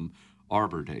from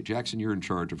Arbor Day. Jackson, you're in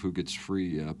charge of who gets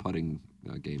free putting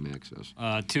game access.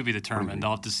 To be determined.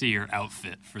 I'll have to see your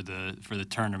outfit for the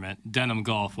tournament. Denim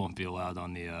golf won't be allowed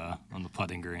on the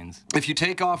putting greens. If you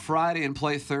take off Friday and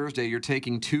play Thursday, you're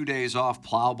taking 2 days off.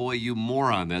 Plowboy, you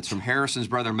moron. That's from Harrison's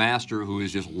brother Master, who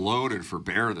is just loaded for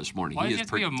bear this morning. Why does he have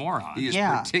to be a moron? He is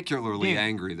particularly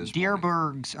angry this morning.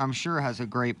 Deerberg's, I'm sure, has a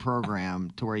great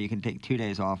program to where you can take 2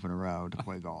 days off in a row to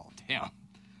play golf. Damn.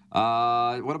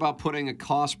 What about putting a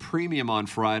cost premium on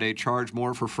Friday, charge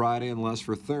more for Friday and less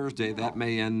for Thursday? That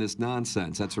may end this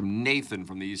nonsense. That's from Nathan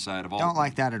from the east side of Albany. Don't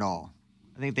like that at all.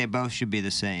 I think they both should be the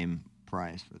same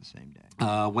price for the same day.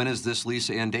 When is this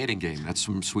Lisa Ann dating game? That's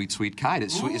from Sweet Sweet Kai.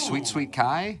 Is Sweet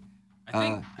Kai?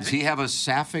 Does he have a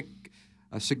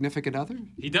significant other?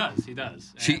 He does.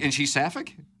 She's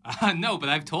sapphic? No, but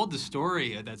I've told the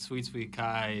story that Sweet Sweet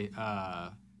Kai...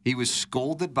 He was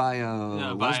scolded by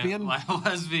a lesbian? By a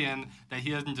lesbian that he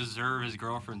doesn't deserve his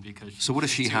girlfriend because she's So what is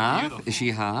she hot? Beautiful. Is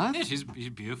she hot? Yeah, she's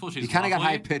beautiful. She's You kind of got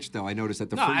lovely. high-pitched, though. I noticed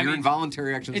that. Your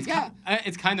involuntary actions.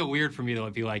 It's kind of weird for me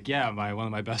to be like, one of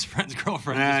my best friend's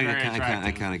girlfriends is very attractive.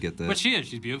 I kind of get that. But she is.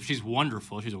 She's beautiful. She's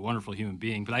wonderful. She's a wonderful human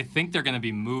being. But I think they're going to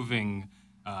be moving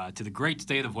to the great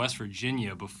state of West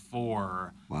Virginia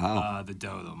before the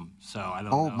Dotem. So I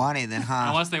don't know. Old money then, huh?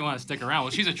 Unless they want to stick around.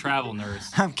 Well, she's a travel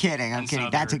nurse. I'm kidding. So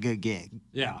That's a good gig.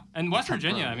 Yeah. And West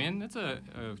Virginia, I mean, it's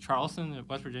Charleston,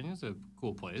 West Virginia is a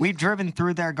cool place. We've driven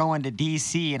through there going to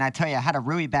D.C., and I tell you, I had a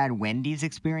really bad Wendy's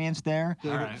experience there.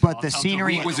 All right. But the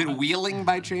scenery... Was it Wheeling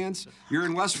by chance? You're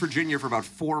in West Virginia for about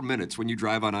 4 minutes when you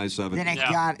drive on I-7.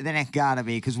 Then it gotta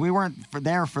be, because we weren't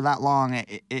there for that long.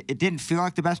 It didn't feel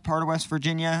like the best part of West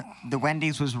Virginia. The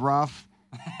Wendy's was rough,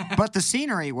 but the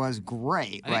scenery was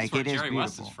great. I think it's where it is Jerry beautiful.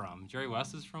 West is from. Jerry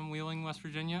West is from Wheeling, West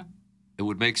Virginia. It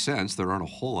would make sense. There aren't a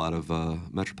whole lot of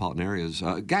metropolitan areas.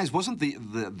 Guys, wasn't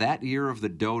that year of the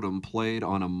Dotem played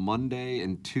on a Monday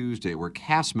and Tuesday where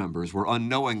cast members were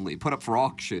unknowingly put up for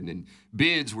auction and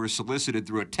bids were solicited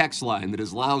through a text line that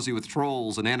is lousy with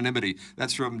trolls and anonymity?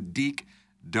 That's from Deke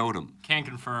Dotem. Can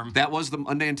confirm. That was the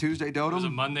Monday and Tuesday Dotem? It was a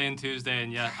Monday and Tuesday,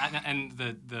 and and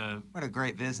the what a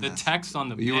great business. The text on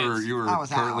the bids. You were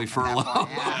currently furloughed.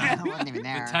 I wasn't even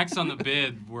there. The texts on the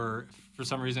bid were, for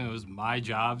some reason, it was my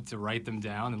job to write them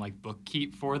down and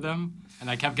bookkeep for them. And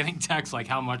I kept getting texts like,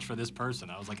 how much for this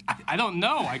person? I was like, I don't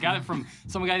know. I got it from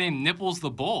some guy named Nipples the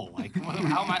Bull. Like,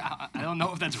 how am I don't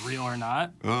know if that's real or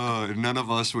not. None of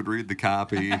us would read the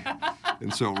copy.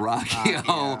 And so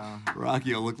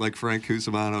Rockio looked like Frank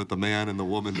Cusimano at the Man and the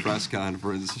Woman press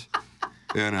conference.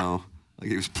 Like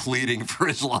he was pleading for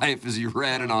his life as he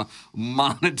read in a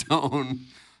monotone.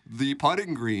 The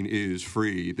putting green is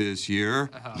free this year.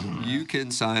 You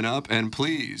can sign up and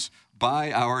please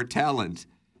buy our talent.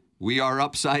 We are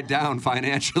upside down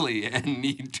financially and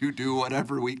need to do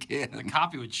whatever we can. The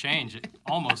copy would change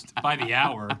almost by the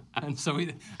hour. And so,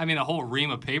 a whole ream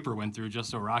of paper went through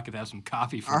just so Rock could have some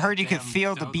coffee for I heard you could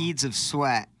feel the beads of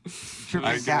sweat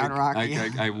dripping down Rocky.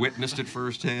 I witnessed it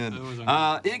firsthand.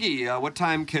 Iggy, what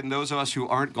time can those of us who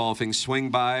aren't golfing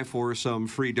swing by for some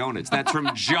free donuts? That's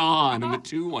from John in the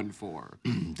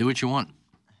 214. Do what you want.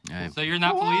 So you're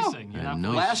not policing.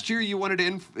 Last year you wanted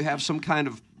to have some kind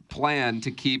of plan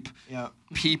to keep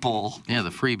people. Yeah, the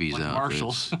freebies like out.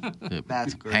 Marshals.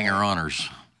 That's great. Hanger-oners.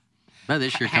 But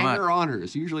this year, come out.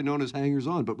 Hanger-oners, usually known as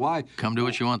hangers-on, but why? Come do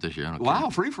what you want this year. I don't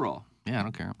care. Free-for-all. Yeah, I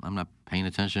don't care. I'm not paying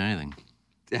attention to anything.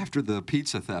 After the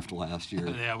pizza theft last year.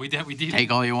 Yeah, we did.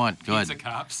 Take all you want. Go pizza ahead.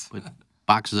 Cops. Put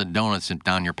boxes of donuts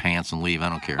down your pants and leave. I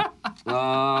don't care.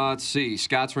 Let's see.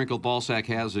 Scott's Wrinkled Ballsack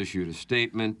has issued a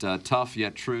statement. Tough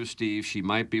yet true, Steve. She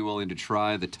might be willing to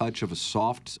try the touch of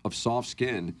soft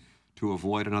skin to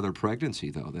avoid another pregnancy,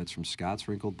 though. That's from Scott's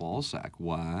Wrinkled Ballsack.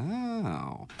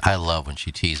 Wow. I love when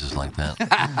she teases like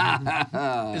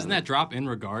that. Isn't that drop in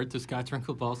regard to Scott's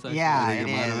Wrinkled Ballsack? Yeah, it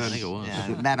is. I think it was. Yeah,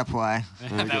 meta play.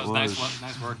 That was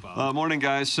nice work, Bob. Morning,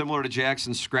 guys. Similar to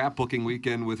Jackson's scrapbooking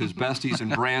weekend with his besties in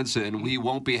Branson, we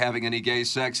won't be having any gay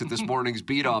sex at this morning's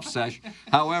beat-off sesh.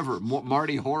 However,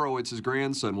 Marty Horowitz's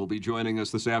grandson will be joining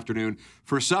us this afternoon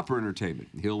for supper entertainment.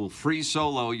 He'll free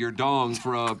solo your dong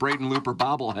for a Braden Looper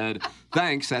bobblehead.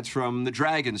 Thanks. That's from the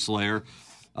Dragon Slayer.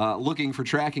 Looking for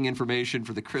tracking information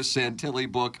for the Chris Santilli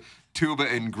book, Tuba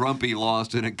and Grumpy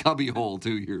lost in a cubbyhole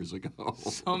 2 years ago.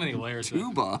 So many layers.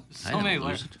 Tuba. So many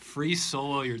layers. Free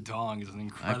solo your dong is an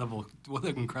incredible, what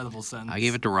an incredible sentence. I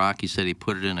gave it to Rock. He said he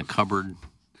put it in a cupboard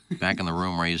back in the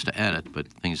room where I used to edit, but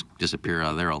things disappear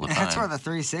out of there all the time. That's where the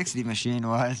 360 machine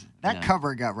was. That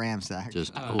cover got ransacked.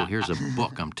 Just, here's a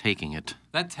book. I'm taking it.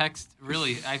 That text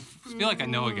really, I feel like I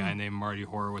know a guy named Marty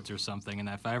Horowitz or something, and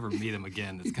if I ever meet him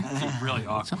again, it's going to be really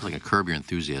awkward. Sounds like a Curb Your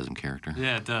Enthusiasm character.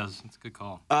 Yeah, it does. It's a good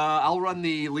call. I'll run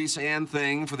the Lisa Ann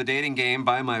thing for the dating game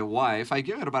by my wife. I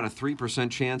give it about a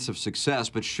 3% chance of success,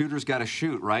 but shooter's got to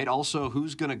shoot, right? Also,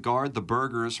 who's going to guard the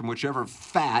burgers from whichever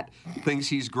fat thinks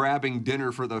he's grabbing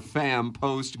dinner for the fam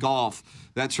post-golf?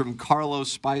 That's from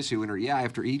Carlos Spicy Winner. Yeah,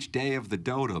 after each day of the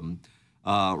Dotem,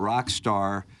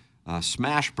 Rockstar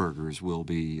Smash Burgers will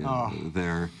be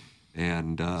there.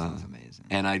 And Sounds amazing.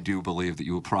 And I do believe that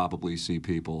you will probably see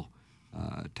people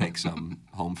take some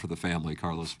home for the family,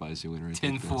 Carlos Spicy Winner.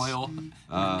 Tin foil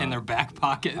in their back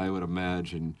pocket. I would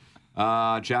imagine.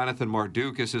 Jonathan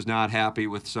Mardukas is not happy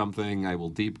with something. I will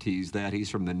deep tease that. He's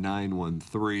from the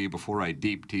 913. Before I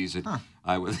deep tease it,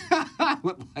 I would I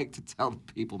would like to tell the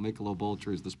people Michelob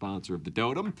Ultra is the sponsor of the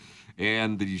Dotem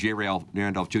and the J.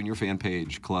 Randolph Jr. Fan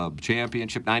Page Club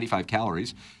Championship. 95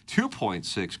 calories,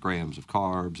 2.6 grams of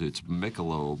carbs. It's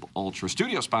Michelob Ultra.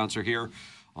 Studio sponsor here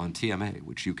on TMA,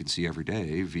 which you can see every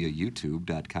day via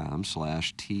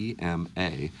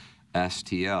youtube.com/TMA.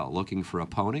 STL. Looking for a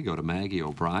pony? Go to Maggie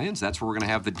O'Brien's. That's where we're going to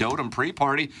have the Dotem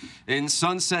pre-party in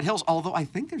Sunset Hills. Although I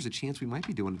think there's a chance we might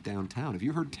be doing it downtown. Have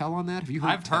you heard tell on that? Have you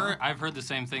heard? I've heard the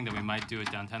same thing that we might do it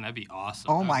downtown. That'd be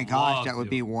awesome. Oh my gosh, that would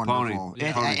be wonderful.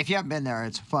 If you haven't been there,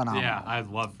 it's phenomenal. Yeah, I'd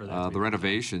love for that. The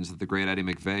renovations that the great Eddie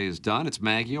McVeigh has done. It's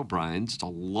Maggie O'Brien's. It's a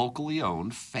locally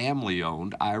owned,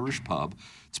 family-owned Irish pub.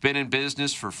 It's been in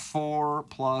business for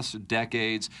 4+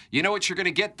 decades. You know what you're going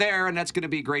to get there, and that's going to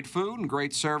be great food and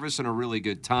great service and a really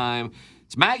good time.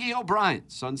 It's Maggie O'Brien,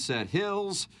 Sunset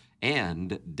Hills,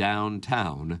 and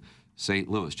downtown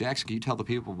St. Louis. Jackson, can you tell the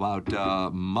people about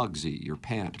Muggsy, your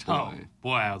pant toy? Oh,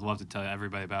 boy, I would love to tell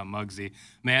everybody about Muggsy.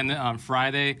 Man, on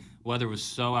Friday, weather was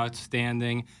so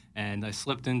outstanding, and I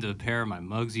slipped into a pair of my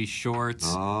Muggsy shorts.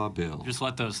 Oh, Bill. Just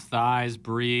let those thighs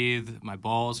breathe. My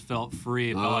balls felt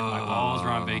free. It felt like my balls were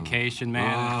on vacation,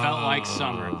 man. It felt like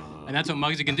summer. And that's what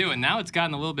Muggsy can do. And now it's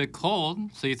gotten a little bit cold,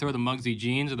 so you throw the Muggsy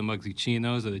jeans or the Muggsy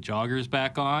chinos or the joggers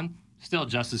back on. Still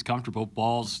just as comfortable,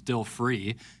 balls still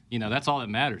free. You know, that's all that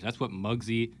matters. That's what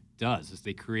Muggsy does, is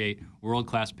they create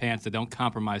world-class pants that don't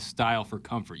compromise style for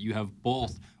comfort. You have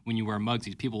both when you wear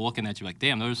Muggsy's. People looking at you like,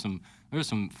 damn, those are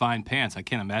some fine pants. I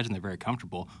can't imagine they're very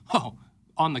comfortable. Oh,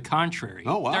 on the contrary,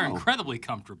 they're incredibly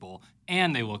comfortable,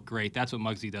 and they look great. That's what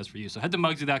Muggsy does for you. So head to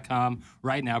Muggsy.com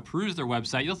right now. Peruse their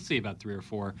website. You'll see about 3 or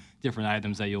 4 different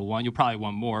items that you'll want. You'll probably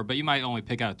want more, but you might only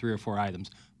pick out 3 or 4 items.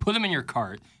 Put them in your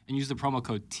cart and use the promo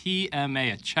code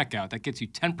TMA at checkout. That gets you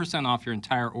 10% off your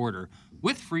entire order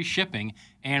with free shipping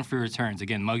and free returns.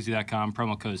 Again, Muggsy.com,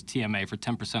 promo code is TMA for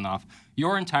 10% off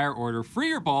your entire order. Free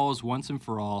your balls once and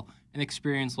for all and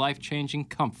experience life-changing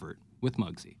comfort with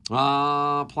Muggsy.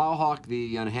 Plowhawk,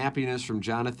 the unhappiness from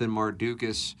Jonathan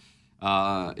Mardukas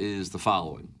is the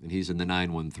following. And he's in the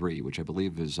 913, which I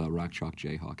believe is Rock Chalk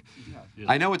Jayhawk. Yeah.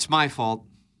 I know it's my fault,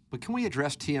 but can we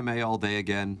address TMA all day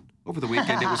again? Over the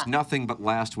weekend, it was nothing but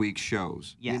last week's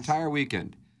shows. Yes. The entire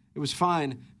weekend. It was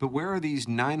fine, but where are these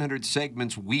 900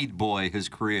 segments Weed Boy has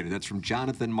created? That's from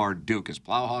Jonathan Mardukas.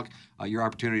 Plowhawk, your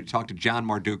opportunity to talk to John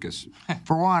Mardukas.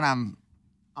 For one, I'm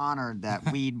honored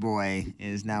that Weed Boy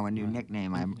is now a new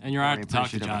nickname. And you're honored to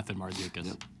talk to Jonathan Mardukas.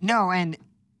 Yep. No, and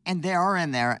they are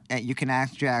in there. You can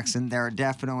ask Jackson. There are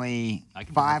definitely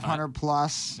 500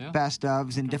 plus best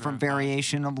ofs in different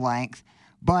variation of length.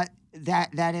 But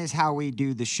that is how we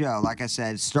do the show. Like I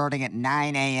said, starting at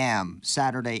 9 a.m.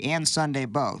 Saturday and Sunday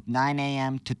both, 9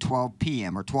 a.m. to 12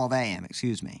 p.m. or 12 a.m.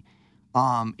 Excuse me.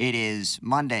 It is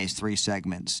Mondays 3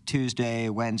 segments, Tuesday,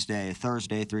 Wednesday,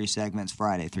 Thursday 3 segments,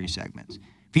 Friday 3 segments.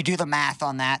 If you do the math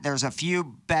on that, there's a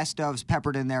few best ofs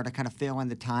peppered in there to kind of fill in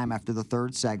the time after the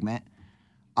 3rd segment.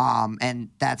 And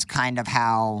that's kind of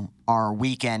how our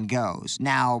weekend goes.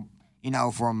 Now,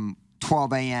 from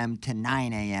 12 a.m. to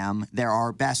 9 a.m., there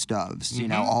are best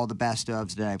ofs, all the best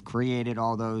ofs that I've created,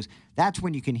 all those. That's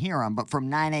when you can hear them. But from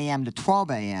 9 a.m. to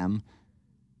 12 a.m.,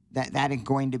 that is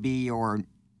going to be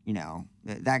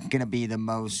that's going to be the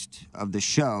most of the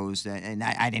shows. And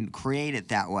I didn't create it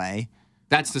that way.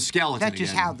 That's the skeleton. That's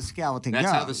just how the skeleton goes.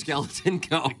 That's how the skeleton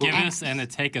goes. Give us and it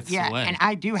taketh away. Yeah, and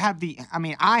I do have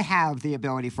I have the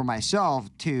ability for myself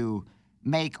to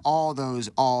make all those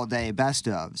all-day best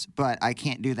ofs, but I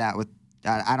can't do that with.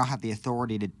 I don't have the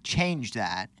authority to change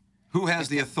that. Who has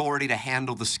the authority to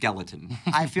handle the skeleton?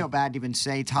 I feel bad to even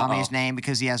say Tommy's name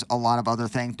because he has a lot of other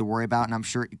things to worry about, and I'm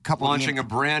sure a couple launching a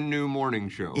brand new morning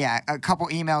show. Yeah, a couple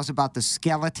emails about the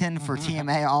skeleton for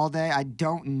TMA all day. I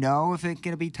don't know if it's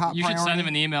going to be top priority. You should send him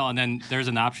an email, and then there's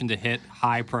an option to hit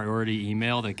high priority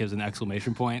email that gives an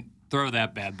exclamation point. throw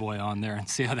that bad boy on there and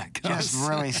see how that goes. Just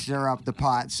really stir up the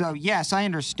pot. So, yes, I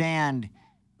understand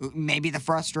maybe the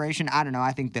frustration. I don't know.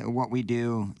 I think that what we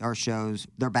do, our shows,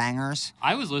 they're bangers.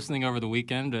 I was listening over the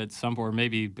weekend at some point, or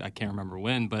maybe I can't remember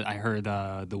when, but I heard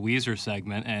the Weezer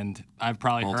segment, and I've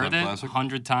probably heard it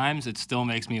 100 times. It still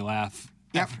makes me laugh.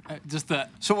 Yep. Just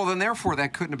that. So, well, then, therefore,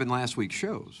 that couldn't have been last week's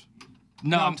shows.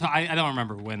 No, I don't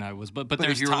remember when I was, but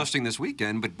if you were listening this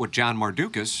weekend, but what John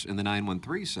Mardukas in the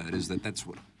 913 said is that's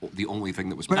the only thing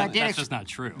that was. But that's just not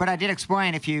true. But I did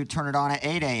explain if you turn it on at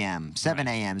 8 a.m., 7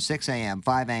 a.m., 6 a.m.,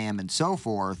 5 a.m., and so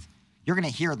forth, you're going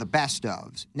to hear the best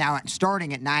ofs. Now,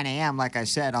 starting at 9 a.m., like I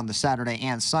said, on the Saturday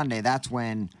and Sunday, that's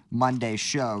when Monday's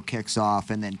show kicks off,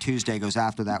 and then Tuesday goes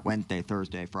after that, Wednesday,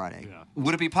 Thursday, Friday. Yeah.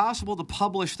 Would it be possible to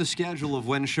publish the schedule of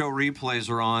when show replays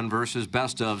are on versus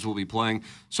best ofs will be playing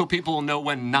so people will know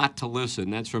when not to listen?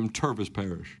 That's from Tervis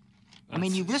Parish. I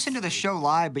mean, you listen to the show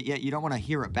live, but yet you don't want to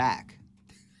hear it back.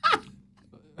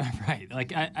 Right. Like,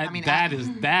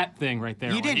 that thing right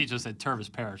there. When he just said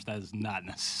Tervis Parish, that is not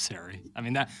necessary. I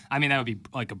mean, that would be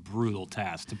like a brutal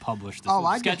task to publish.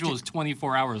 The schedule is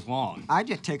 24 hours long. I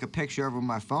just take a picture of it with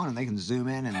my phone, and they can zoom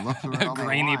in and look through it all a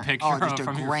grainy picture. Oh, just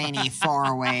a grainy,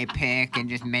 faraway pic, and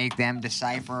just make them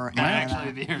decipher. Might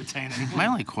actually be entertaining. My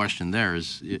only question there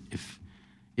is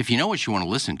if you know what you want to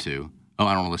listen to, I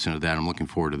don't want to listen to that. I'm looking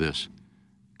forward to this.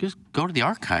 Just go to the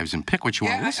archives and pick what you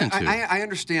want to listen to. I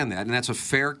understand that, and that's a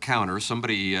fair counter.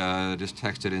 Somebody just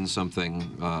texted in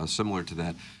something similar to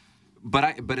that.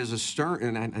 But as a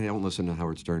Stern, and I don't listen to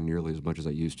Howard Stern nearly as much as I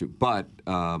used to, but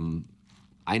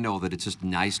I know that it's just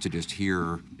nice to just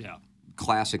hear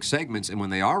classic segments, and when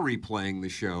they are replaying the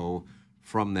show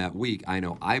from that week, I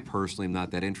know I personally am not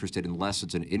that interested unless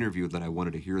it's an interview that I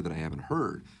wanted to hear that I haven't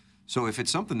heard. So if it's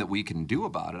something that we can do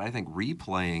about it, I think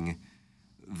replaying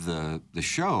the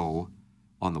show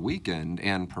on the weekend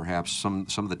and perhaps some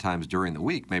of the times during the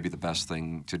week, maybe the best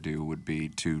thing to do would be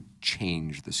to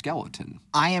change the skeleton.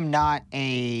 I am not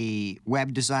a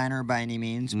web designer by any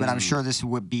means, but I'm sure this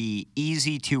would be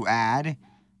easy to add.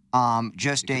 It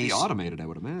could be automated, I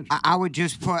would imagine. I would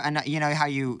just put, you know how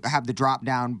you have the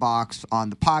drop-down box on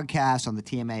the podcast on the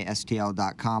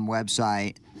TMASTL.com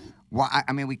website. Well,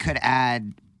 I mean, we could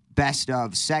add best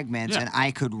of segments, and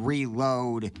I could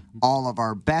reload all of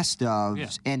our best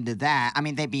ofs into that. I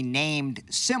mean, they'd be named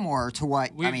similar to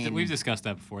what we've discussed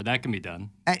that before. That can be done.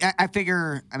 I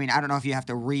figure. I mean, I don't know if you have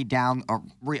to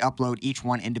re-upload each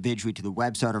one individually to the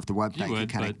website, or if the website you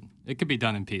would, but it could be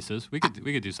done in pieces. We could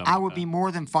do something. I would be more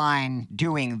than fine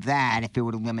doing that if it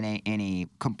would eliminate any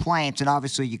complaints. And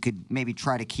obviously, you could maybe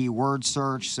try to keyword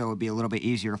search, so it would be a little bit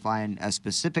easier to find a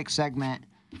specific segment.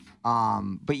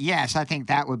 But yes, I think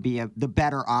that would be the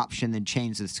better option than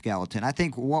change the skeleton. I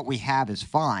think what we have is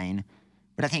fine,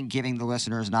 but I think giving the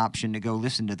listeners an option to go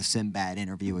listen to the Sinbad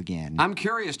interview again. I'm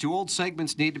curious, do old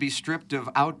segments need to be stripped of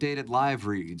outdated live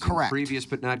reads? Correct. Previous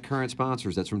but not current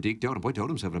sponsors. That's from Deke Dotem. Boy,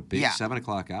 Dotem's having a big 7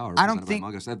 o'clock hour. I don't think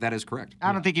that is correct.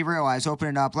 I don't think you realize, open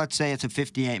it up, let's say it's a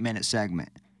 58-minute segment.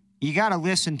 You got to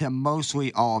listen to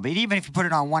mostly all of it. Even if you put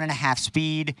it on 1.5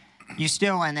 speed, you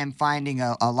still, and then finding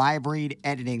a live read,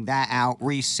 editing that out,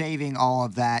 resaving all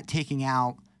of that, taking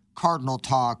out Cardinal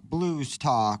talk, Blues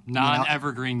talk.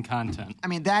 Non-evergreen content. I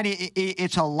mean,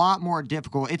 it's a lot more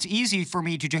difficult. It's easy for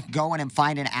me to just go in and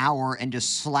find an hour and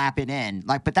just slap it in.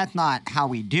 But that's not how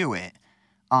we do it.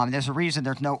 There's a reason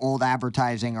there's no old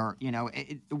advertising or, you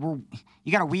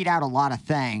got to weed out a lot of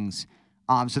things.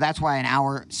 So that's why an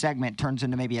hour segment turns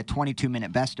into maybe a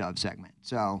 22-minute best of segment.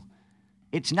 So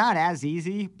it's not as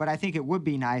easy, but I think it would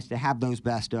be nice to have those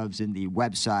best ofs in the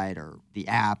website or the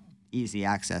app, easy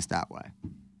access that way.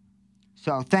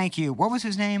 So thank you. What was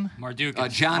his name?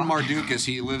 Mardukas. John Mardukas.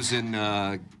 He lives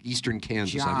in eastern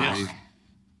Kansas, I believe.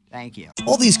 Thank you.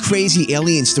 All these crazy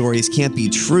alien stories can't be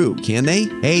true, can they?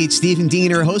 Hey, it's Stephen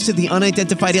Diener, host of the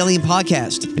Unidentified Alien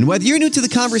Podcast. And whether you're new to the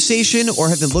conversation or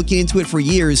have been looking into it for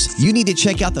years, you need to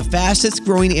check out the fastest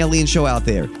growing alien show out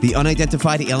there, the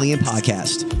Unidentified Alien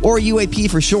Podcast, or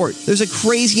UAP for short. There's a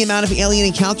crazy amount of alien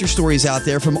encounter stories out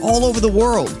there from all over the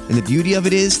world. And the beauty of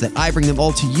it is that I bring them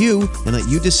all to you and let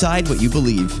you decide what you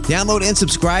believe. Download and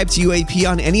subscribe to UAP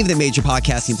on any of the major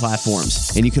podcasting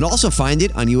platforms. And you can also find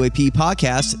it on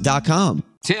UAPpodcast.com.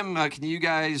 Tim, can you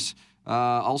guys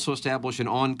also establish an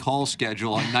on-call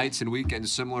schedule on nights and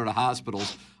weekends similar to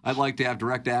hospitals? I'd like to have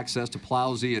direct access to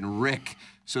Plowsy and Rick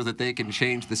so that they can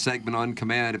change the segment on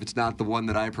command if it's not the one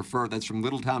that I prefer. That's from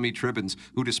Little Tommy Tribbins,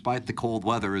 who, despite the cold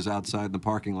weather, is outside in the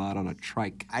parking lot on a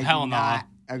trike. Hell no.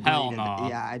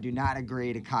 Yeah, I do not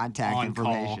agree to contact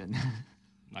information.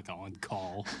 Not going to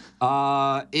call.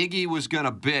 Iggy was going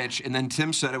to bitch, and then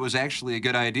Tim said it was actually a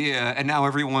good idea, and now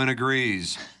everyone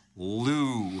agrees.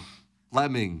 Loo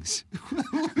Lemmings.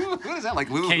 What is that,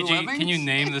 like Loo Lemmings? Can you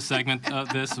name the segment of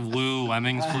this Loo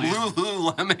Lemmings, please?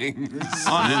 Loo Lemmings.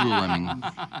 Loo Lemmings.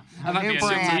 That might be a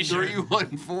t-shirt.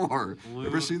 314.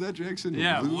 Ever see that, Jackson?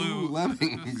 Yeah, Loo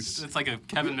Lemmings. It's like a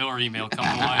Kevin Miller email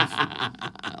coming to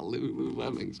life. Loo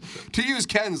Lemmings. To use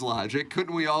Ken's logic,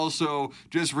 couldn't we also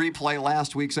just replay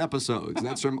last week's episodes?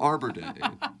 That's from Arbor Day.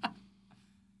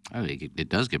 I think it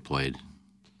does get played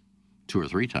 2 or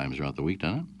 3 times throughout the week,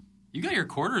 doesn't it? You got your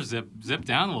quarters zipped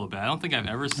down a little bit. I don't think I've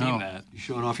ever seen that. You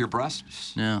showing off your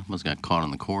breasts? Yeah, must have got caught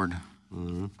on the cord.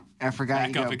 Mm-hmm. I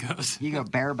forgot Back up it goes. you go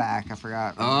bareback. I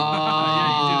forgot.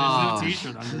 Yeah, you do.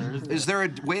 There's no t-shirt under there. Is there a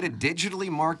way to digitally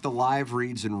mark the live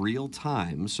reads in real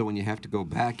time so when you have to go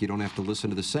back, you don't have to listen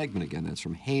to the segment again? That's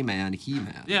from Hey Man, He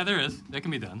Man. Yeah, there is. That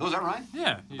can be done. Oh, is that right?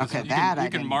 Yeah. Okay, that I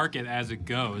you can didn't- mark it as it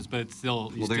goes, but it's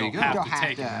still you Well, there still you go. have You'll to have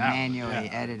take to it out. manually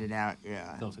Yeah. edit it out.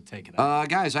 Yeah. Still have to take it out.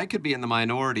 Guys, I could be in the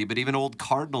minority, but even old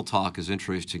Cardinal talk is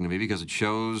interesting to me because it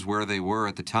shows where they were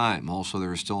at the time. Also,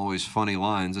 there are still always funny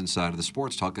lines inside of the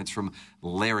sports talk. That's from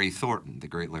Larry Thornton, the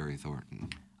great Larry Thornton.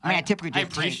 I mean, I typically I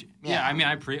just appreciate. take, Yeah, I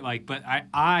mean, but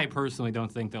I personally don't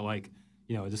think that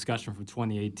a discussion from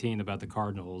 2018 about the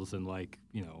Cardinals and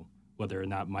whether or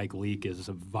not Mike Leake is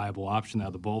a viable option out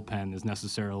of the bullpen is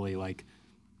necessarily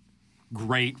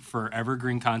great for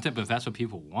evergreen content. But if that's what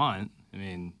people want, I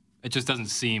mean, it just doesn't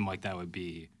seem like that would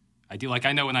be ideal. Like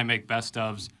I know when I make best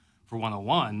ofs for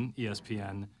 101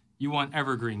 ESPN. You want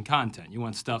evergreen content. You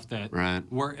want stuff that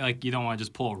you don't want to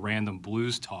just pull a random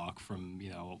blues talk from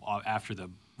after the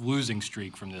losing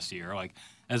streak from this year. Like,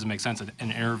 it doesn't make sense. An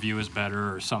interview is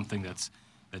better, or something that's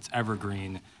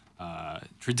evergreen.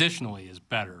 Traditionally, is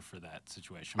better for that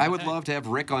situation. I would love to have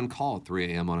Rick on call at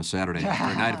 3 a.m. on a Saturday after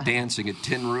a night of dancing at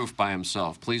Tin Roof by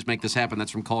himself. Please make this happen.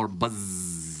 That's from caller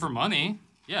Buzz. For money.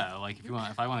 Yeah,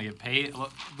 if I want to get paid,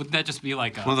 would that just be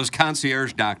like one of those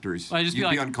concierge doctors? Well, You'd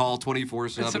be on call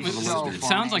 24/7 for the listeners. It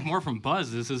sounds like more from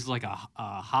Buzz. This is like a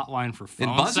hotline for phone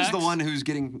And Buzz sex. is the one who's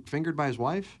getting fingered by his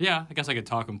wife? Yeah, I guess I could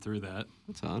talk him through that.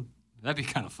 That's odd. That'd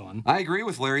be kind of fun. I agree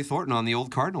with Larry Thornton on the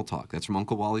old Cardinal talk. That's from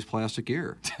Uncle Wally's Plastic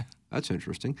Ear. That's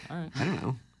interesting. All right. I don't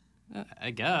know.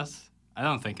 I guess. I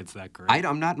don't think it's that great.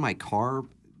 I'm not in my car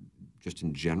just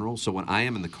in general. So when I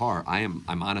am in the car, I'm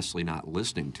honestly not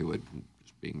listening to it.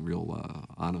 Being real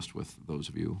honest with those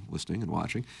of you listening and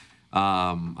watching,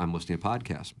 I'm listening to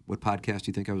podcasts. What podcast do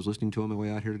you think I was listening to on my way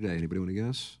out here today? Anybody want to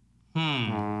guess?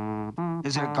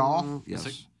 Is it golf?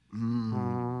 Yes.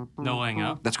 No laying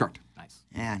up? That's correct. Nice.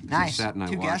 Yeah, So nice. I sat and I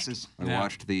 2 watched, guesses. I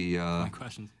watched the My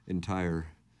questions. entire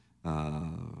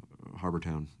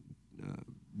Harbortown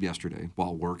yesterday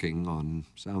while working on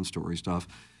Sound Story stuff.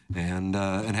 And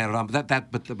had it on, but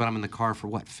I'm in the car for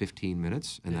 15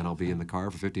 minutes, and then I'll be in the car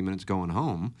for 15 minutes going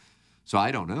home. So I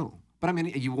don't know, but I mean,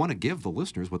 you want to give the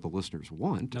listeners what the listeners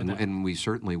want, and we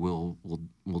certainly will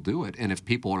do it. And if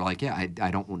people are like, yeah,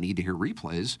 I don't need to hear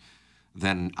replays,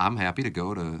 then I'm happy to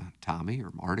go to Tommy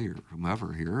or Marty or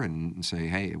whomever here and say,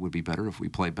 hey, it would be better if we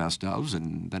play best ofs,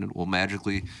 and then it will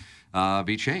magically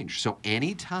be changed. So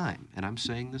anytime, and I'm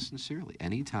saying this sincerely,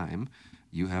 anytime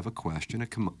you have a question, a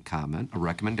comment, a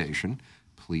recommendation,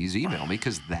 please email me,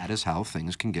 because that is how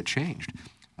things can get changed.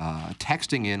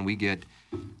 Texting in, we get,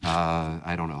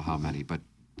 I don't know how many, but,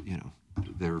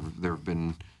 there have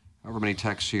been however many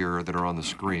texts here that are on the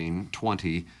screen,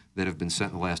 20 that have been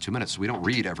sent in the last 2 minutes. So we don't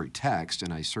read every text,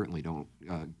 and I certainly don't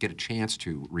get a chance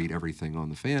to read everything on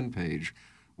the fan page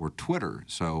or Twitter.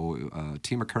 So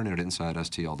T. McKernan at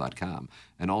InsideSTL.com.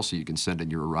 And also you can send in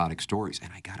your erotic stories.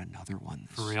 And I got another one.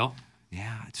 For real?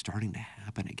 Yeah, it's starting to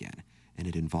happen again, and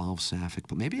it involves Sapphic.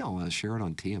 But maybe I'll share it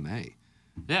on TMA.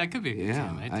 Yeah, it could be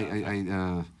TMA.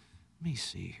 Let me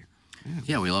see here.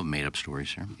 Yeah, we love made-up stories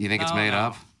here. You think it's made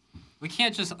up? We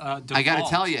can't just default. I got to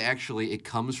tell you, actually, it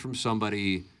comes from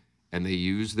somebody, and they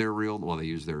use their they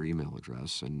use their email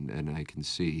address, and I can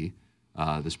see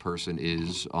this person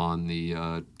is on the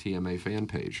TMA fan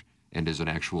page and is an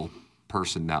actual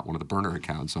person, not one of the burner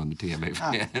accounts on the TMA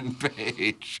fan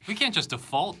page. We can't just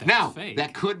default that. Now, fake.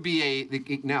 that could be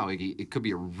it could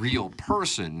be a real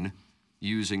person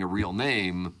using a real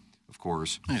name, of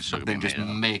course, but then just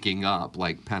making up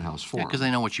like Penthouse Forum. Yeah, because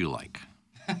they know what you like.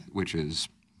 Which is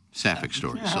Sapphic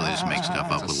stories, so they just make stuff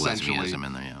up with lesbianism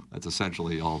in there, yeah. That's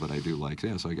essentially all that I do like.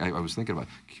 Yeah, so I was thinking about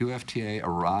QFTA,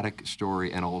 erotic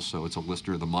story, and also it's a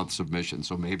Listener of the Month submission,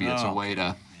 so maybe it's a way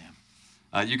to...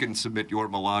 you can submit your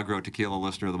Milagro Tequila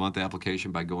Listener of the Month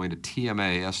application by going to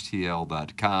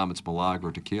tmastl.com. It's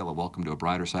Milagro Tequila. Welcome to a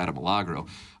brighter side of Milagro.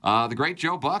 The great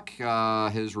Joe Buck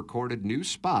has recorded new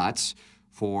spots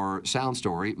for Sound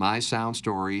Story, my Sound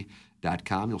Story,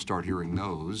 Com. You'll start hearing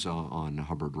those on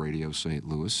Hubbard Radio St.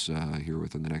 Louis here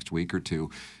within the next week or two.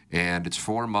 And it's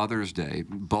for Mother's Day,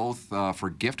 both for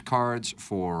gift cards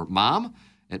for Mom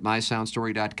at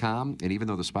mysoundstory.com. And even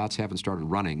though the spots haven't started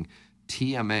running,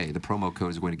 TMA, the promo code,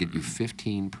 is going to get you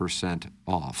 15%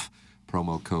 off.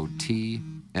 Promo code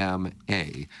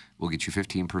TMA will get you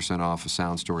 15% off a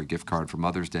Sound Story gift card for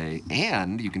Mother's Day.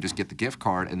 And you can just get the gift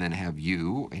card and then have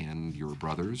you and your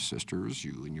brothers, sisters,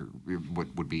 you and your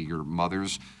what would be your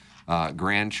mother's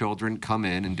grandchildren come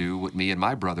in and do what me and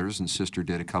my brothers and sister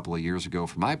did a couple of years ago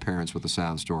for my parents with the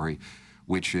Sound Story,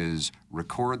 which is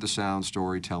record the Sound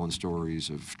Story, telling stories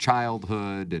of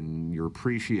childhood and your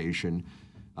appreciation.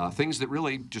 Things that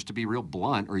really, just to be real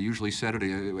blunt, are usually said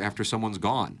after someone's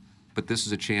gone. But this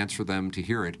is a chance for them to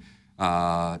hear it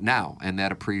now, and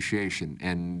that appreciation.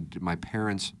 And my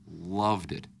parents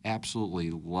loved it, absolutely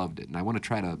loved it. And I want to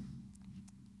try to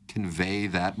convey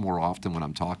that more often when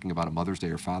I'm talking about a Mother's Day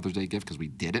or Father's Day gift, because we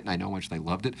did it, and I know how much they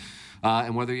loved it.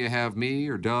 And whether you have me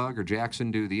or Doug or Jackson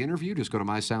do the interview, just go to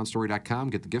mysoundstory.com,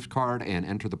 get the gift card, and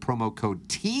enter the promo code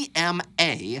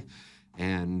TMA,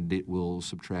 and it will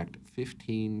subtract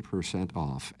 15%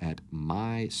 off at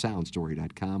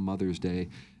mysoundstory.com. Mother's Day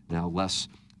now less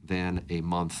than a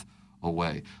month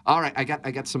away. All right, I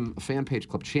got some Fan Page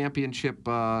Club Championship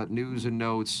news and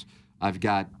notes. We've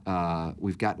got some. I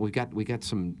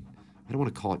don't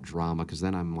want to call it drama because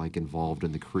then I'm like involved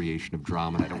in the creation of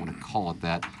drama, and I don't want to call it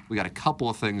that. We got a couple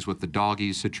of things with the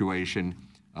doggies situation.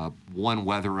 One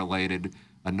weather related,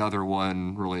 another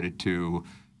one related to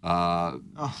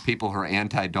people who are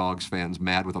anti-dogs fans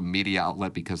mad with a media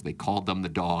outlet because they called them the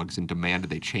dogs and demanded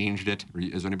they changed it.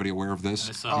 Is anybody aware of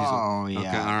this? Yeah. Okay, all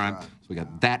right. So we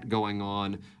got that going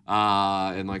on.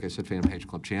 And like I said, Fan Page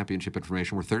Club Championship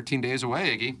information. We're 13 days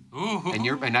away, Iggy. Ooh.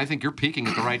 And I think you're peaking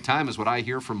at the right time is what I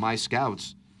hear from my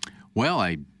scouts. Well,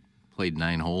 I played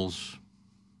 9 holes.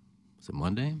 Was it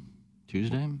Monday?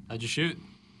 Tuesday? How'd you shoot?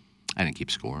 I didn't keep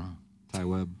score. Ty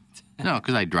Webb. No,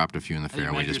 because I dropped a few in the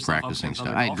fairway just practicing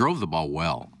stuff. I drove the ball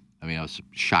well. I mean, I was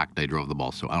shocked I drove the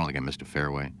ball, so I don't think I missed a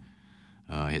fairway.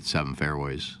 I hit 7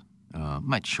 fairways.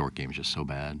 My short game's just so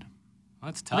bad. Well,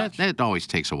 that's touch. That always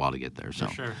takes a while to get there. So.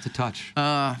 For sure. It's a touch.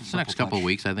 The next couple of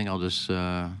weeks, I think I'll just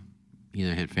either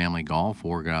hit family golf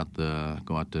or go out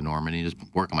to Normandy. Just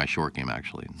work on my short game,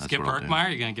 actually. That's Skip what I'll do.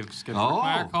 Berkmeyer? You going to give Skip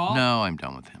Berkmeyer a call? No, I'm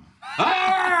done with him.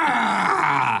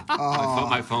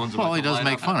 My phone's well, he does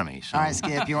make fun of me. So. All right,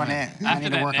 Skip, you want to? I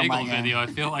need to work on my game. Video, I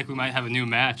feel like we might have a new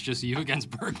match, just you against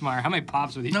Berkmeyer. How many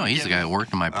pops would he? No, he's the guy that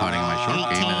worked on my putting and my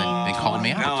short game, and then called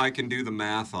me out. Now I can do the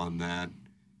math on that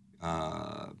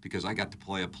because I got to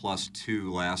play a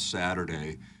 +2 last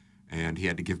Saturday, and he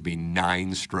had to give me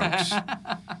 9 strokes.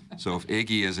 So if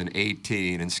Iggy is an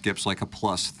 18 and Skip's like a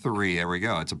 +3, there we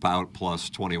go. It's about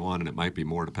 +21, and it might be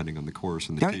more depending on the course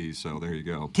and the tee. So there you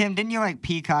go. Tim, didn't you like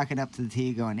peacocking up to the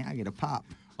tee going, yeah, I get a pop?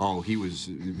 Oh, he was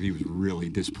really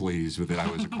displeased with it.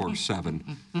 I was a course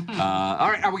 7. All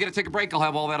right, we're going to take a break. I'll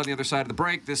have all that on the other side of the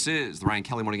break. This is the Ryan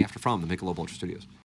Kelly Morning After from the Michelob Ultra Studios.